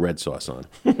can spill red sauce on.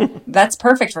 That's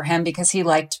perfect for him, because he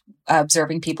liked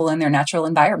observing people in their natural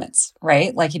environments,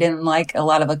 right? Like, he didn't like a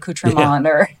lot of accoutrement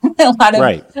or a lot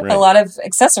of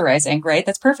accessorizing, right?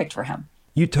 That's perfect for him.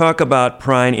 You talk about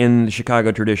Prine in the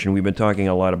Chicago tradition. We've been talking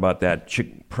a lot about that.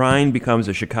 Prine becomes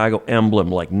a Chicago emblem,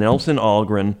 like Nelson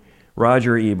Algren,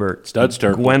 Roger Ebert, Studs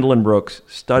Terkel, Gwendolyn Brooks,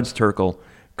 Studs Terkel,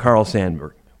 Carl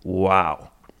Sandburg. Wow.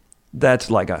 That's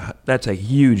a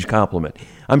huge compliment.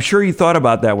 I'm sure you thought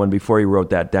about that one before you wrote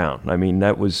that down. I mean,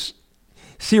 that was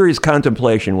serious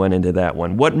contemplation went into that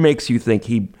one. What makes you think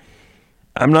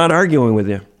I'm not arguing with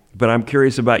you, but I'm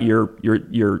curious about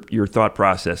your thought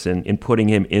process in putting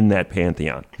him in that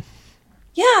pantheon.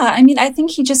 Yeah, I mean, I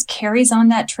think he just carries on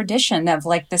that tradition of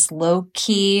like this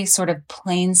low-key, sort of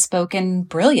plain-spoken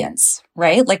brilliance,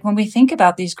 right? Like, when we think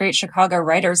about these great Chicago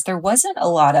writers, there wasn't a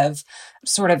lot of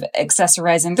sort of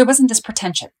accessorizing. There wasn't this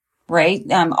pretension, right?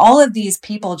 All of these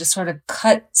people just sort of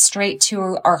cut straight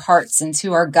to our hearts and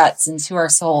to our guts and to our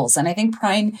souls. And I think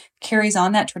Prine carries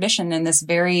on that tradition in this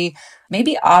very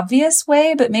maybe obvious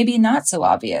way, but maybe not so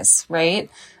obvious, right?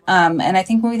 And I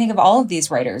think when we think of all of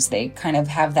these writers, they kind of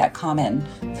have that common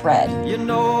thread. You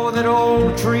know that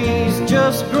old trees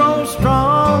just grow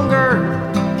stronger,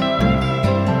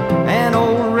 and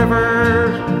old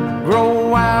rivers grow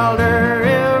wilder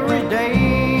every day.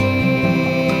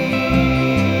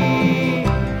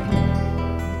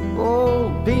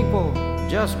 Old people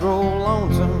just grow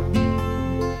lonesome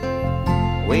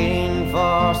waiting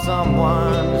for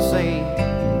someone to say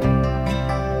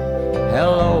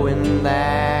hello in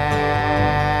there.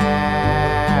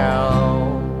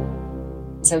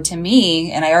 So to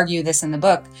me, and I argue this in the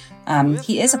book,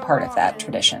 he is a part of that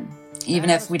tradition, even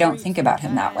if we don't think about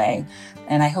him that way.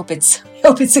 And I hope it's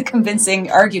a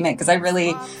convincing argument, because I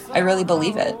really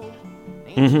believe it.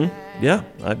 Mm-hmm. Yeah,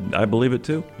 I believe it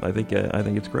too. I think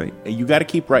it's great. You got to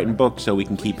keep writing books so we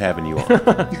can keep having you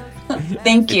on.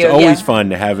 Thank you. It's always fun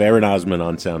to have Erin Osmond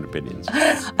on Sound Opinions.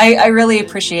 I really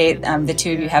appreciate the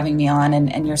two of you having me on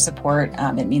and your support.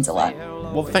 It means a lot.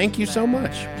 Well, thank you so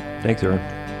much. Thanks, Erin.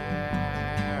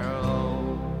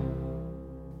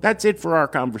 That's it for our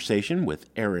conversation with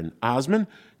Erin Osmond.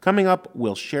 Coming up,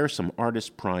 we'll share some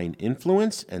artist Prine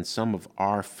influence and some of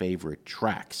our favorite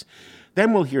tracks.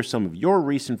 Then we'll hear some of your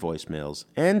recent voicemails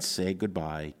and say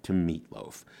goodbye to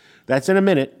Meatloaf. That's in a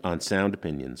minute on Sound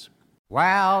Opinions.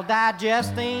 While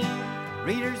digesting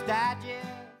Reader's Digest.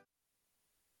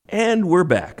 And we're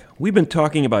back. We've been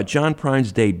talking about John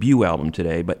Prine's debut album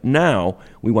today, but now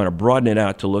we want to broaden it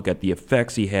out to look at the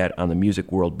effects he had on the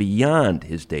music world beyond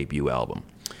his debut album.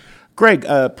 Greg,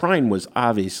 Prine was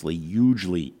obviously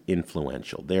hugely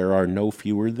influential. There are no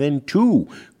fewer than two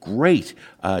great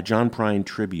John Prine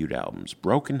tribute albums,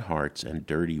 Broken Hearts and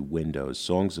Dirty Windows,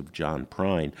 songs of John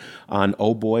Prine on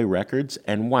Oh Boy Records.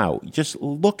 And wow, just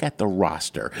look at the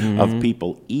roster of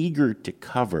people eager to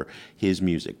cover his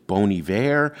music. Bon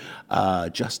Iver,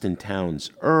 Justin Townes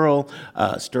Earl,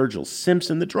 Sturgill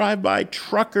Simpson, the Drive-By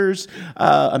Truckers,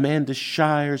 Amanda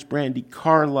Shires, Brandi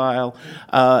Carlile,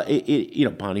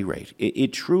 Bonnie Raitt.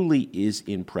 It truly is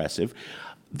impressive.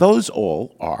 Those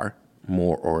all are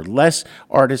more or less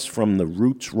artists from the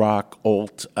roots rock,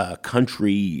 alt,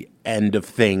 country end of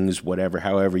things,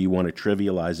 however you want to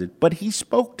trivialize it. But he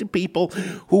spoke to people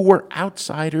who were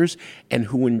outsiders and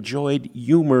who enjoyed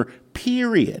humor,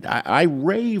 period. I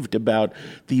raved about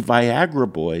the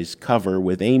Viagra Boys cover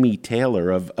with Amy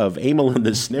Taylor of Amyl and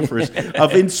the Sniffers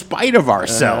of In Spite of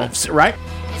Ourselves, right?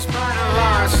 In spite of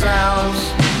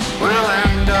ourselves, we'll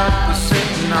end up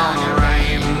sitting on a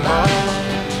rainbow.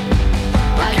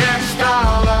 Against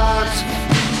all odds,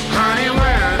 honey,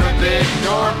 we're the big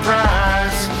door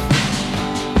prize.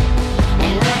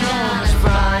 And winners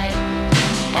fight,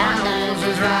 and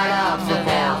losers right off of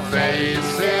our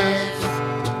faces.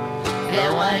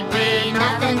 There won't be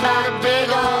nothing but a big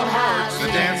old hearts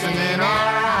dancing in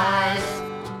our eyes.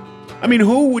 I mean,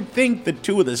 who would think that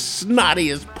two of the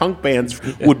snottiest punk bands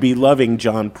would be loving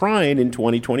John Prine in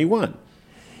 2021?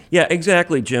 Yeah,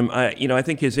 exactly, Jim. I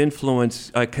think his influence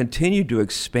continued to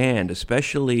expand,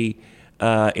 especially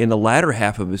in the latter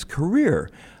half of his career.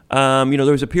 There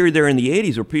was a period there in the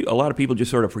 80s where a lot of people just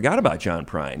sort of forgot about John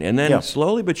Prine, and then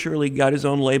slowly but surely got his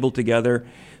own label together,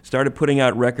 started putting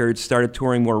out records, started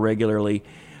touring more regularly.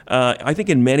 I think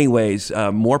in many ways,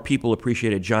 more people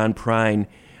appreciated John Prine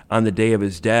on the day of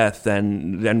his death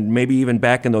than maybe even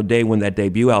back in the day when that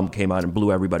debut album came out and blew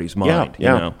everybody's mind.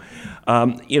 And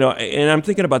I'm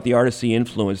thinking about the artists he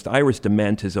influenced. Iris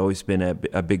DeMent has always been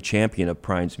a big champion of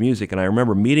Prine's music, and I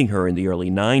remember meeting her in the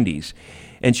early 90s,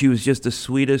 and she was just the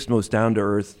sweetest, most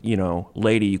down-to-earth,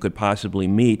 lady you could possibly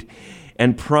meet.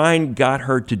 And Prine got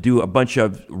her to do a bunch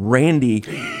of randy,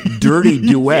 dirty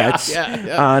duets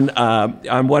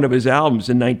on one of his albums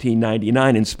in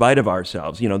 1999, In Spite of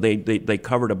Ourselves. They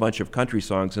covered a bunch of country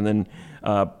songs, and then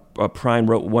Prine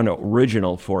wrote one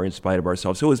original for In Spite of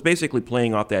Ourselves. So it was basically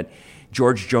playing off that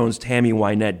George Jones, Tammy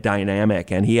Wynette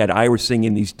dynamic, and he had Iris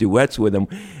singing these duets with him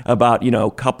about,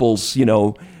 couples,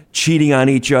 cheating on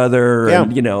each other,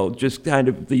 and, just kind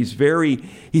of these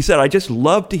he said, I just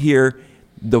love to hear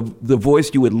the voice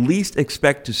you would least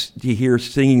expect to hear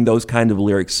singing those kind of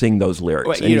lyrics, sing those lyrics.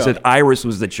 Well, and he said Iris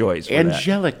was the choice for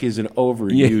angelic that. Is an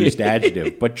overused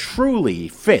adjective, but truly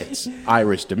fits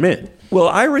Iris DeMent. Well,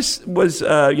 Iris was,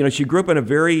 she grew up in a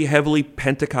very heavily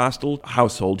Pentecostal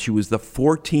household. She was the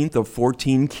 14th of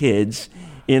 14 kids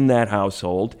in that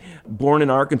household, born in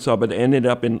Arkansas, but ended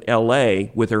up in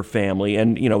L.A. with her family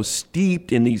and,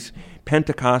 steeped in these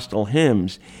Pentecostal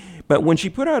hymns. But when she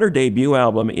put out her debut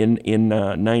album in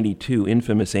 92,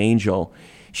 Infamous Angel,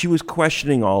 she was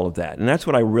questioning all of that. And that's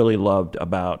what I really loved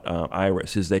about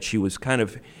Iris, is that she was kind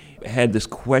of had this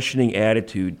questioning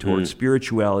attitude towards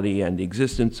spirituality and the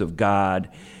existence of God,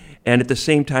 and at the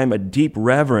same time a deep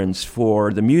reverence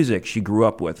for the music she grew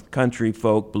up with, country,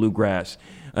 folk, bluegrass,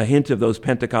 a hint of those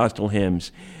Pentecostal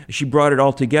hymns. She brought it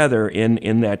all together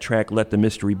in that track, Let the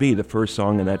Mystery Be, the first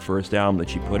song in that first album that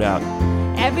she put out.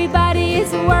 Everybody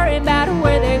is worried about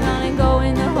where they're gonna go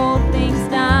when the whole thing's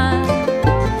done.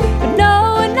 But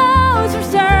no one knows for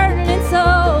certain, and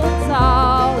so it's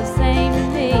all the same to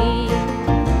me.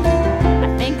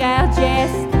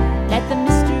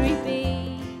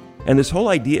 And this whole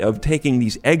idea of taking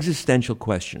these existential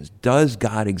questions, does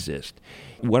God exist?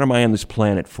 What am I on this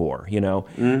planet for?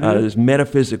 This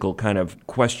metaphysical kind of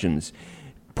questions,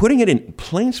 putting it in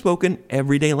plain-spoken,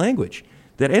 everyday language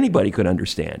that anybody could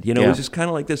understand. It was just kind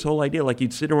of like this whole idea, like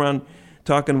you'd sit around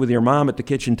talking with your mom at the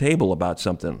kitchen table about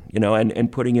something, and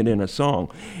putting it in a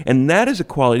song. And that is a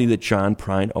quality that John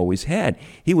Prine always had.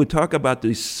 He would talk about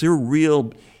these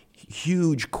surreal,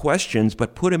 huge questions,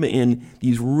 but put them in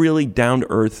these really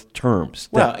down-to-earth terms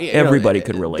that everybody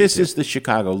could relate to. This is the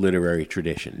Chicago literary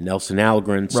tradition. Nelson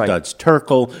Algren, Studs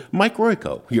Terkel, Mike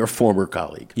Royko, your former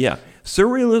colleague. Yeah.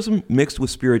 Surrealism mixed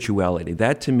with spirituality.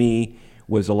 That, to me,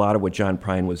 was a lot of what John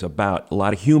Prine was about. A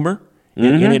lot of humor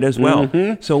in it as well.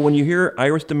 So when you hear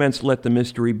Iris DeMent's Let the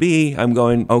Mystery Be, I'm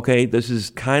going, okay, this is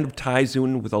kind of ties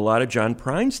in with a lot of John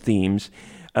Prine's themes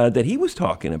that he was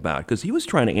talking about, because he was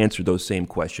trying to answer those same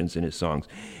questions in his songs.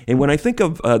 And when I think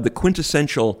of the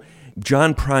quintessential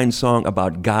John Prine song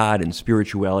about God and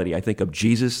spirituality, I think of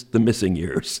Jesus, the Missing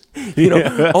Years.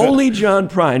 Only John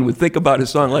Prine would think about a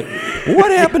song like,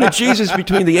 what happened to Jesus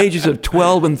between the ages of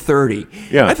 12 and 30?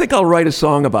 Yeah. I think I'll write a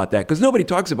song about that, because nobody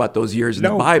talks about those years in the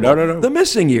Bible. No. The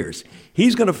missing years.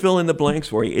 He's going to fill in the blanks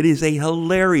for you. It is a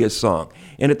hilarious song.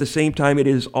 And at the same time, it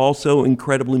is also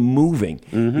incredibly moving,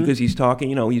 because he's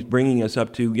talking, he's bringing us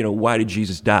up to, why did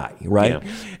Jesus die, right?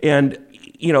 Yeah. And,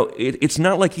 it's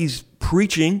not like he's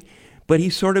preaching, but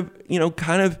he's sort of,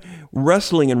 kind of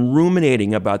wrestling and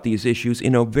ruminating about these issues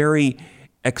in a very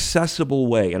accessible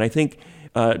way. And I think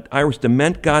Iris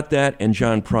DeMent got that, and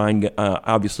John Prine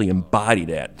obviously embodied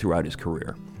that throughout his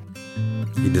career.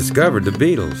 He discovered the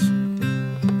Beatles,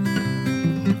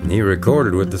 and he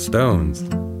recorded with the Stones.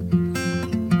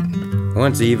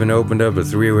 Once he even opened up a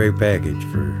 3-way package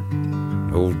for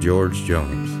old George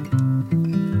Jones.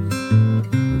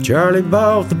 Charlie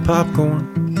bought the popcorn,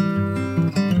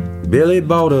 Billy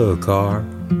bought a car.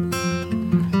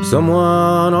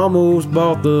 Someone almost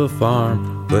bought the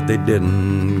farm, but they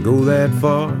didn't go that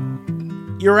far.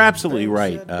 You're absolutely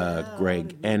right,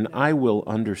 Greg, and I will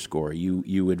underscore,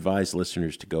 you advise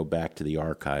listeners to go back to the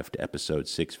archive to episode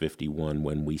 651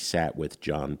 when we sat with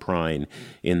John Prine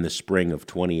in the spring of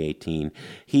 2018.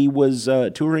 He was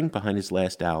touring behind his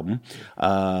last album,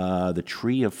 The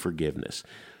Tree of Forgiveness.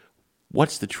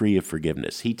 What's the Tree of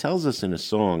Forgiveness? He tells us in a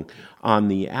song on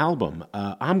the album,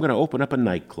 I'm going to open up a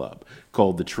nightclub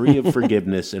called The Tree of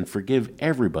Forgiveness and forgive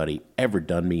everybody ever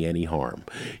done me any harm.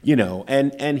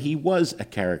 And he was a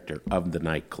character of the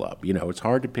nightclub. It's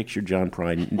hard to picture John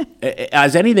Prine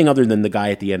as anything other than the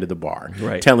guy at the end of the bar,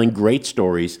 telling great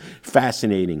stories,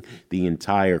 fascinating the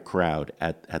entire crowd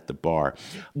at the bar.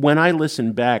 When I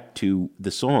listen back to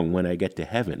the song, When I Get to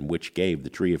Heaven, which gave The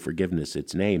Tree of Forgiveness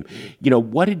its name,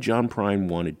 what did John Prine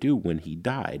want to do when he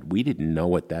died? We didn't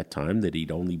know at that time that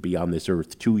he'd only be on this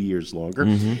earth 2 years longer.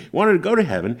 He wanted to go to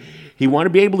heaven. He wanted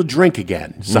to be able to drink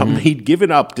again. Something he'd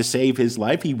given up to save his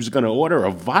life. He was going to order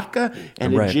a vodka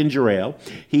and a ginger ale.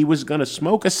 He was going to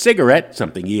smoke a cigarette,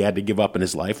 something he had to give up in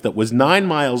his life, that was 9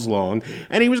 miles long.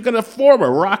 And he was going to form a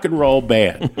rock and roll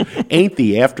band. Ain't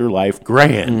the afterlife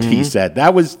grand, he said.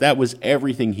 That was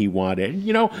everything he wanted.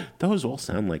 Those all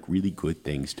sound like really good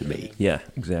things to me. Yeah,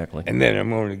 exactly. And then I'm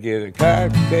going to get a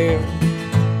cocktail,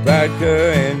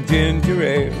 vodka and ginger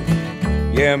ale.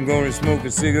 Yeah, I'm gonna smoke a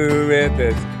cigarette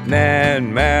that's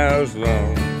 9 miles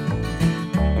long.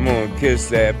 I'm gonna kiss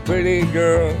that pretty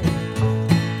girl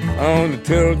on the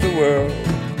tilt-a-whirl,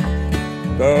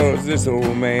 'cause this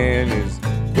old man is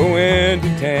going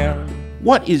to town.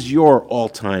 What is your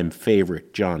all-time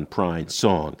favorite John Prine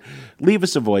song? Leave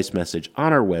us a voice message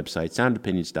on our website,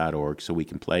 soundopinions.org, so we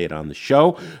can play it on the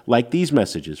show, like these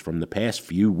messages from the past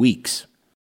few weeks.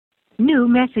 New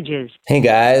messages. Hey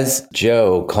guys,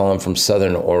 Joe calling from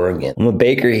Southern Oregon. I'm a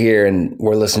baker here and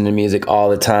we're listening to music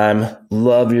all the time.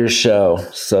 Love your show.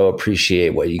 So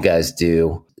appreciate what you guys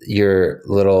do. Your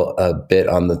little bit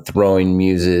on the Throwing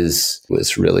Muses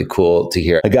was really cool to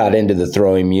hear. I got into the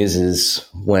Throwing Muses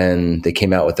when they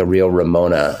came out with The Real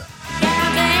Ramona.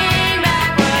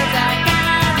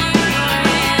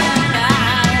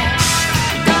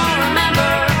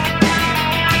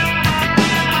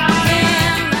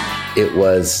 It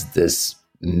was this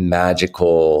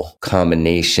magical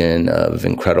combination of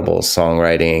incredible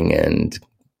songwriting and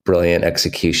brilliant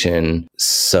execution.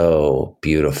 So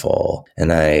beautiful.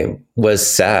 And I was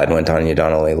sad when Tanya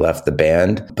Donnelly left the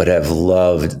band, but I've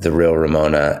loved The Real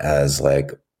Ramona as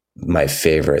like my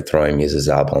favorite Throwing Muses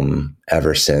album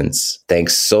ever since.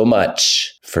 Thanks so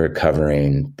much for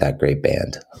covering that great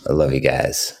band. I love you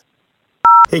guys.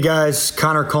 Hey guys,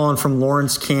 Connor calling from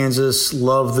Lawrence, Kansas.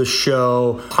 Love the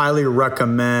show. Highly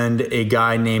recommend a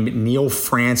guy named Neil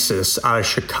Francis out of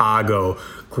Chicago.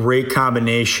 Great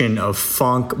combination of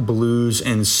funk, blues,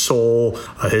 and soul.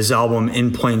 His album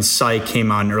In Plain Sight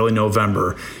came out in early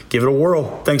November. Give it a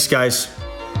whirl. Thanks, guys.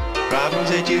 Problems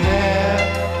that you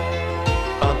have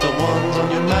are the ones on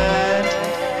your mind,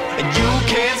 and you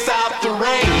can't stop the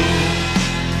rain.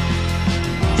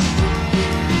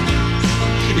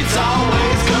 It's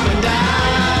always coming down,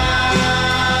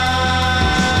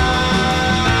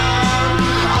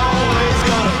 always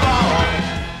gonna fall.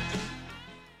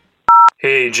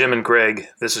 Hey, Jim and Greg,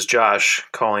 this is Josh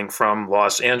calling from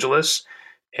Los Angeles,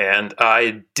 and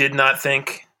I did not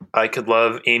think I could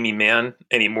love Amy Mann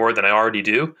any more than I already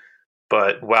do,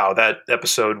 but wow, that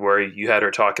episode where you had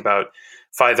her talk about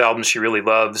 5 albums she really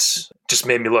loves just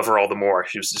made me love her all the more.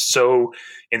 She was just so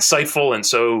insightful and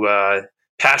so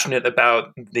passionate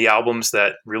about the albums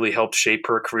that really helped shape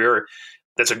her career.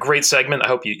 That's a great segment. I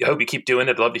hope you keep doing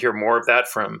it. I'd love to hear more of that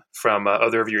from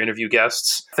other of your interview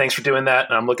guests. Thanks for doing that,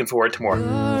 and I'm looking forward to more. You're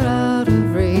out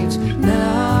of reach,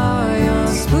 now you're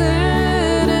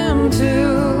split in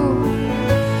two,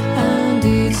 and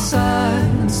each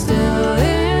side still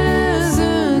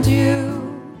isn't you.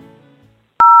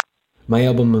 My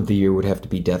album of the year would have to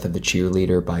be Death of the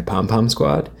Cheerleader by Pom Pom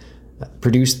Squad.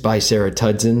 Produced by Sarah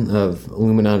Tudson of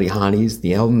Illuminati Hotties,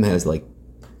 the album has like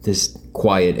this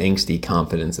quiet, angsty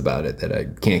confidence about it that I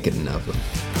can't get enough of.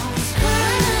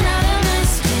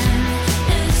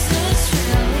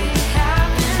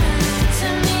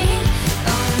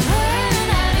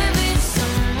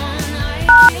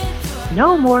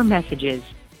 No more messages.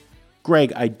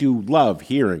 Greg, I do love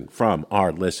hearing from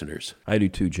our listeners. I do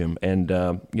too, Jim. And,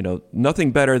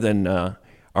 nothing better than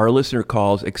our listener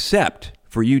calls, except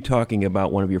for you talking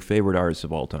about one of your favorite artists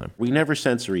of all time. We never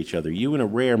censor each other. You, in a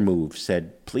rare move,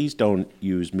 said, please don't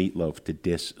use Meatloaf to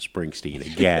diss Springsteen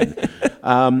again.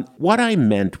 What I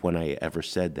meant when I ever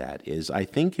said that is I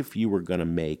think if you were going to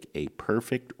make a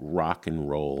perfect rock and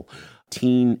roll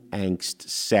teen angst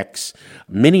sex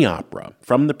mini opera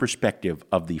from the perspective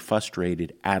of the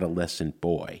frustrated adolescent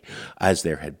boy, as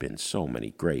there had been so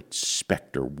many great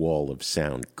Spectre Wall of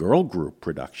Sound girl group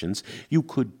productions, you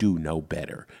could do no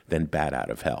better than Bat Out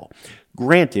of Hell.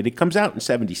 Granted, it comes out in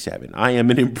 1977. I am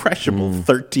an impressionable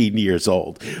 13 years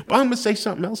old. But I'm going to say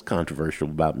something else controversial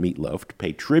about Meatloaf to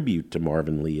pay tribute to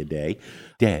Marvin Lee Aday.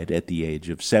 Dead at the age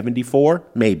of 74?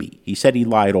 Maybe. He said he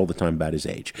lied all the time about his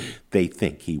age. They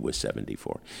think he was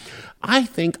 74. I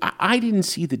think I didn't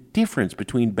see the difference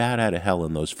between Bat Out of Hell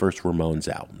and those first Ramones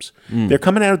albums. They're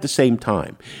coming out at the same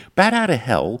time. Bat Out of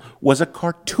Hell was a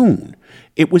cartoon.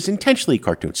 It was intentionally a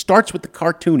cartoon. Starts with the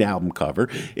cartoon album cover.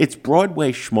 It's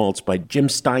Broadway schmaltz by Jim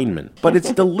Steinman, but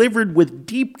it's delivered with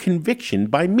deep conviction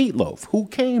by Meatloaf, who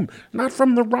came not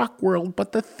from the rock world,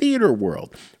 but the theater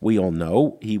world. We all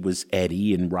know he was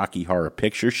Eddie in Rocky Horror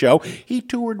Picture Show. He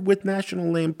toured with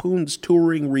National Lampoon's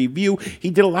Touring Review.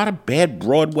 He did a lot of bad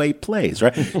Broadway plays,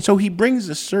 right? So he brings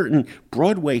a certain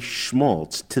Broadway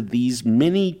schmaltz to these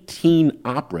mini teen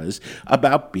operas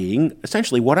about being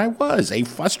essentially what I was, a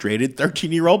frustrated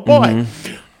 13-year-old boy.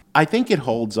 Mm-hmm. I think it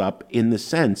holds up in the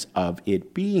sense of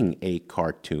it being a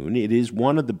cartoon. It is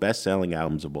one of the best-selling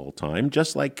albums of all time.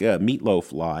 Just like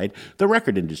Meatloaf lied, the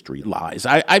record industry lies.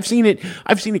 I've seen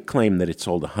it claim that it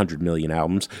sold 100 million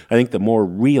albums. I think the more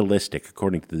realistic,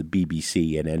 according to the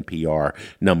BBC and NPR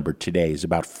number today, is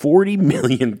about 40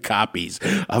 million copies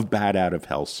of Bat Out of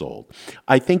Hell sold.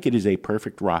 I think it is a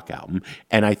perfect rock album,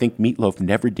 and I think Meatloaf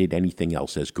never did anything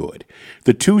else as good.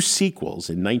 The two sequels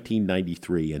in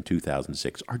 1993 and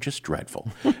 2006 are just dreadful.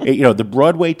 The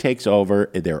Broadway takes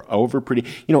over. They're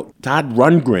overproduced. Todd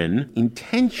Rundgren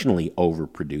intentionally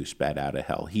overproduced Bat Out of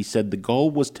Hell. He said the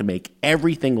goal was to make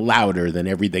everything louder than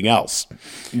everything else.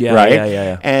 Yeah, right?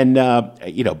 Yeah. And,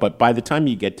 but by the time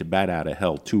you get to Bat Out of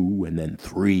Hell 2 and then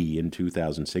 3 in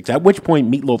 2006, at which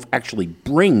point Meatloaf actually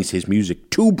brings his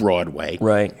music to Broadway.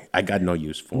 Right. I got no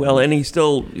use for it. Well, and he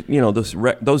still,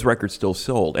 those records still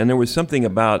sold. And there was something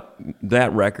about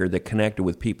that record that connected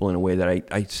with people in a way that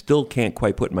I still can't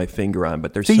quite put my finger on,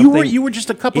 but there's something you were just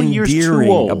a couple of years too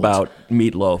old about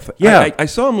Meatloaf. Yeah, I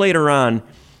saw him later on,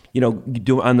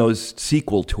 on those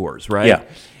sequel tours, right? Yeah.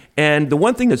 And the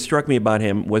one thing that struck me about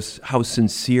him was how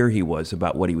sincere he was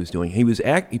about what he was doing. He was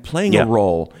playing a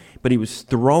role, but he was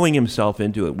throwing himself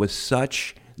into it with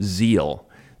such zeal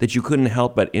that you couldn't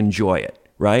help but enjoy it,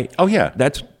 right? Oh, yeah.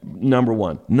 That's number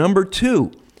one. Number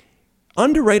two,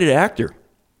 underrated actor.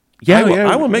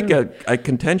 I will make a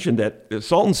contention that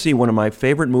Salton Sea, one of my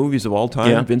favorite movies of all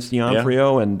time, Vince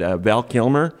D'Onofrio and Val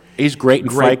Kilmer. He's great in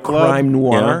Fight Club. Crime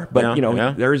noir.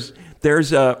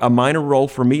 There's a minor role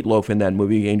for Meatloaf in that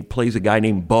movie, and he plays a guy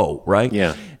named Bo, right?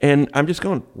 Yeah. And I'm just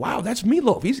going, wow, that's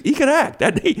Meatloaf. He can act.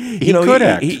 He could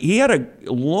act. He had a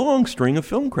long string of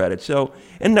film credits. So,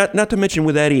 and not to mention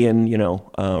with Eddie and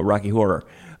Rocky Horror,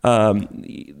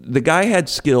 the guy had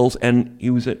skills, and he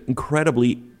was an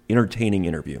incredibly entertaining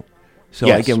interview.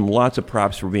 So I give him lots of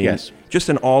props for being just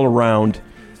an all-around,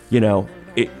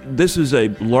 this is a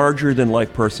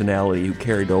larger-than-life personality who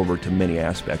carried over to many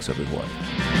aspects of his life.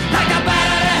 Like a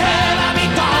bat out of hell, I'll be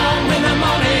gone when the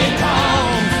morning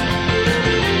comes.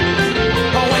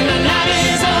 But when the night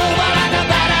is over, like a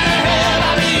bat out of hell,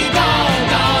 I'll be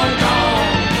gone, gone,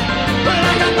 gone. But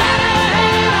like a bat out of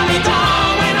hell, I'll be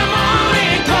gone when the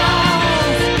morning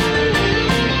comes.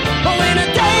 But when the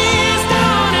day is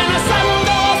done and the sun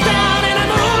goes down and the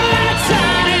moonlight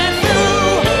shining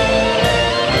through,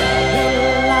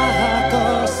 like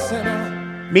a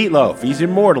sinner. Meatloaf, he's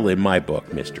immortal in my book,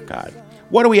 Mr. Cod.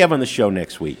 What do we have on the show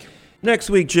next week? Next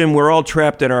week, Jim, we're all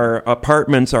trapped in our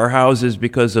apartments, our houses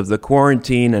because of the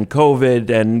quarantine and COVID,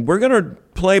 and we're going to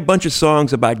play a bunch of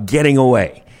songs about getting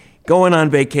away, going on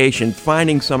vacation,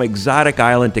 finding some exotic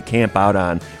island to camp out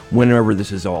on whenever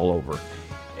this is all over.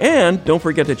 And don't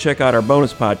forget to check out our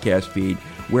bonus podcast feed,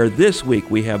 where this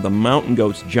week we have the mountain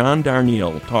ghost John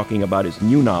Darnielle talking about his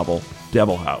new novel,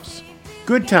 Devil House.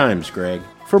 Good times, Greg.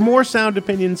 For more sound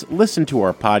opinions, listen to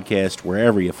our podcast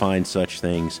wherever you find such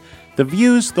things. The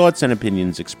views, thoughts, and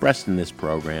opinions expressed in this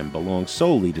program belong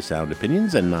solely to Sound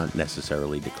Opinions and not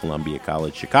necessarily to Columbia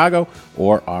College Chicago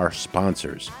or our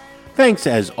sponsors. Thanks,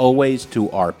 as always,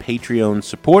 to our Patreon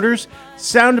supporters.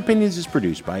 Sound Opinions is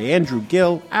produced by Andrew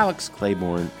Gill, Alex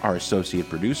Claiborne, our associate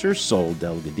producer, Sol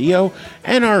Delgadillo,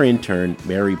 and our intern,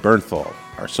 Mary Bernthal.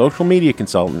 Our social media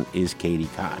consultant is Katie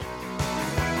Cott.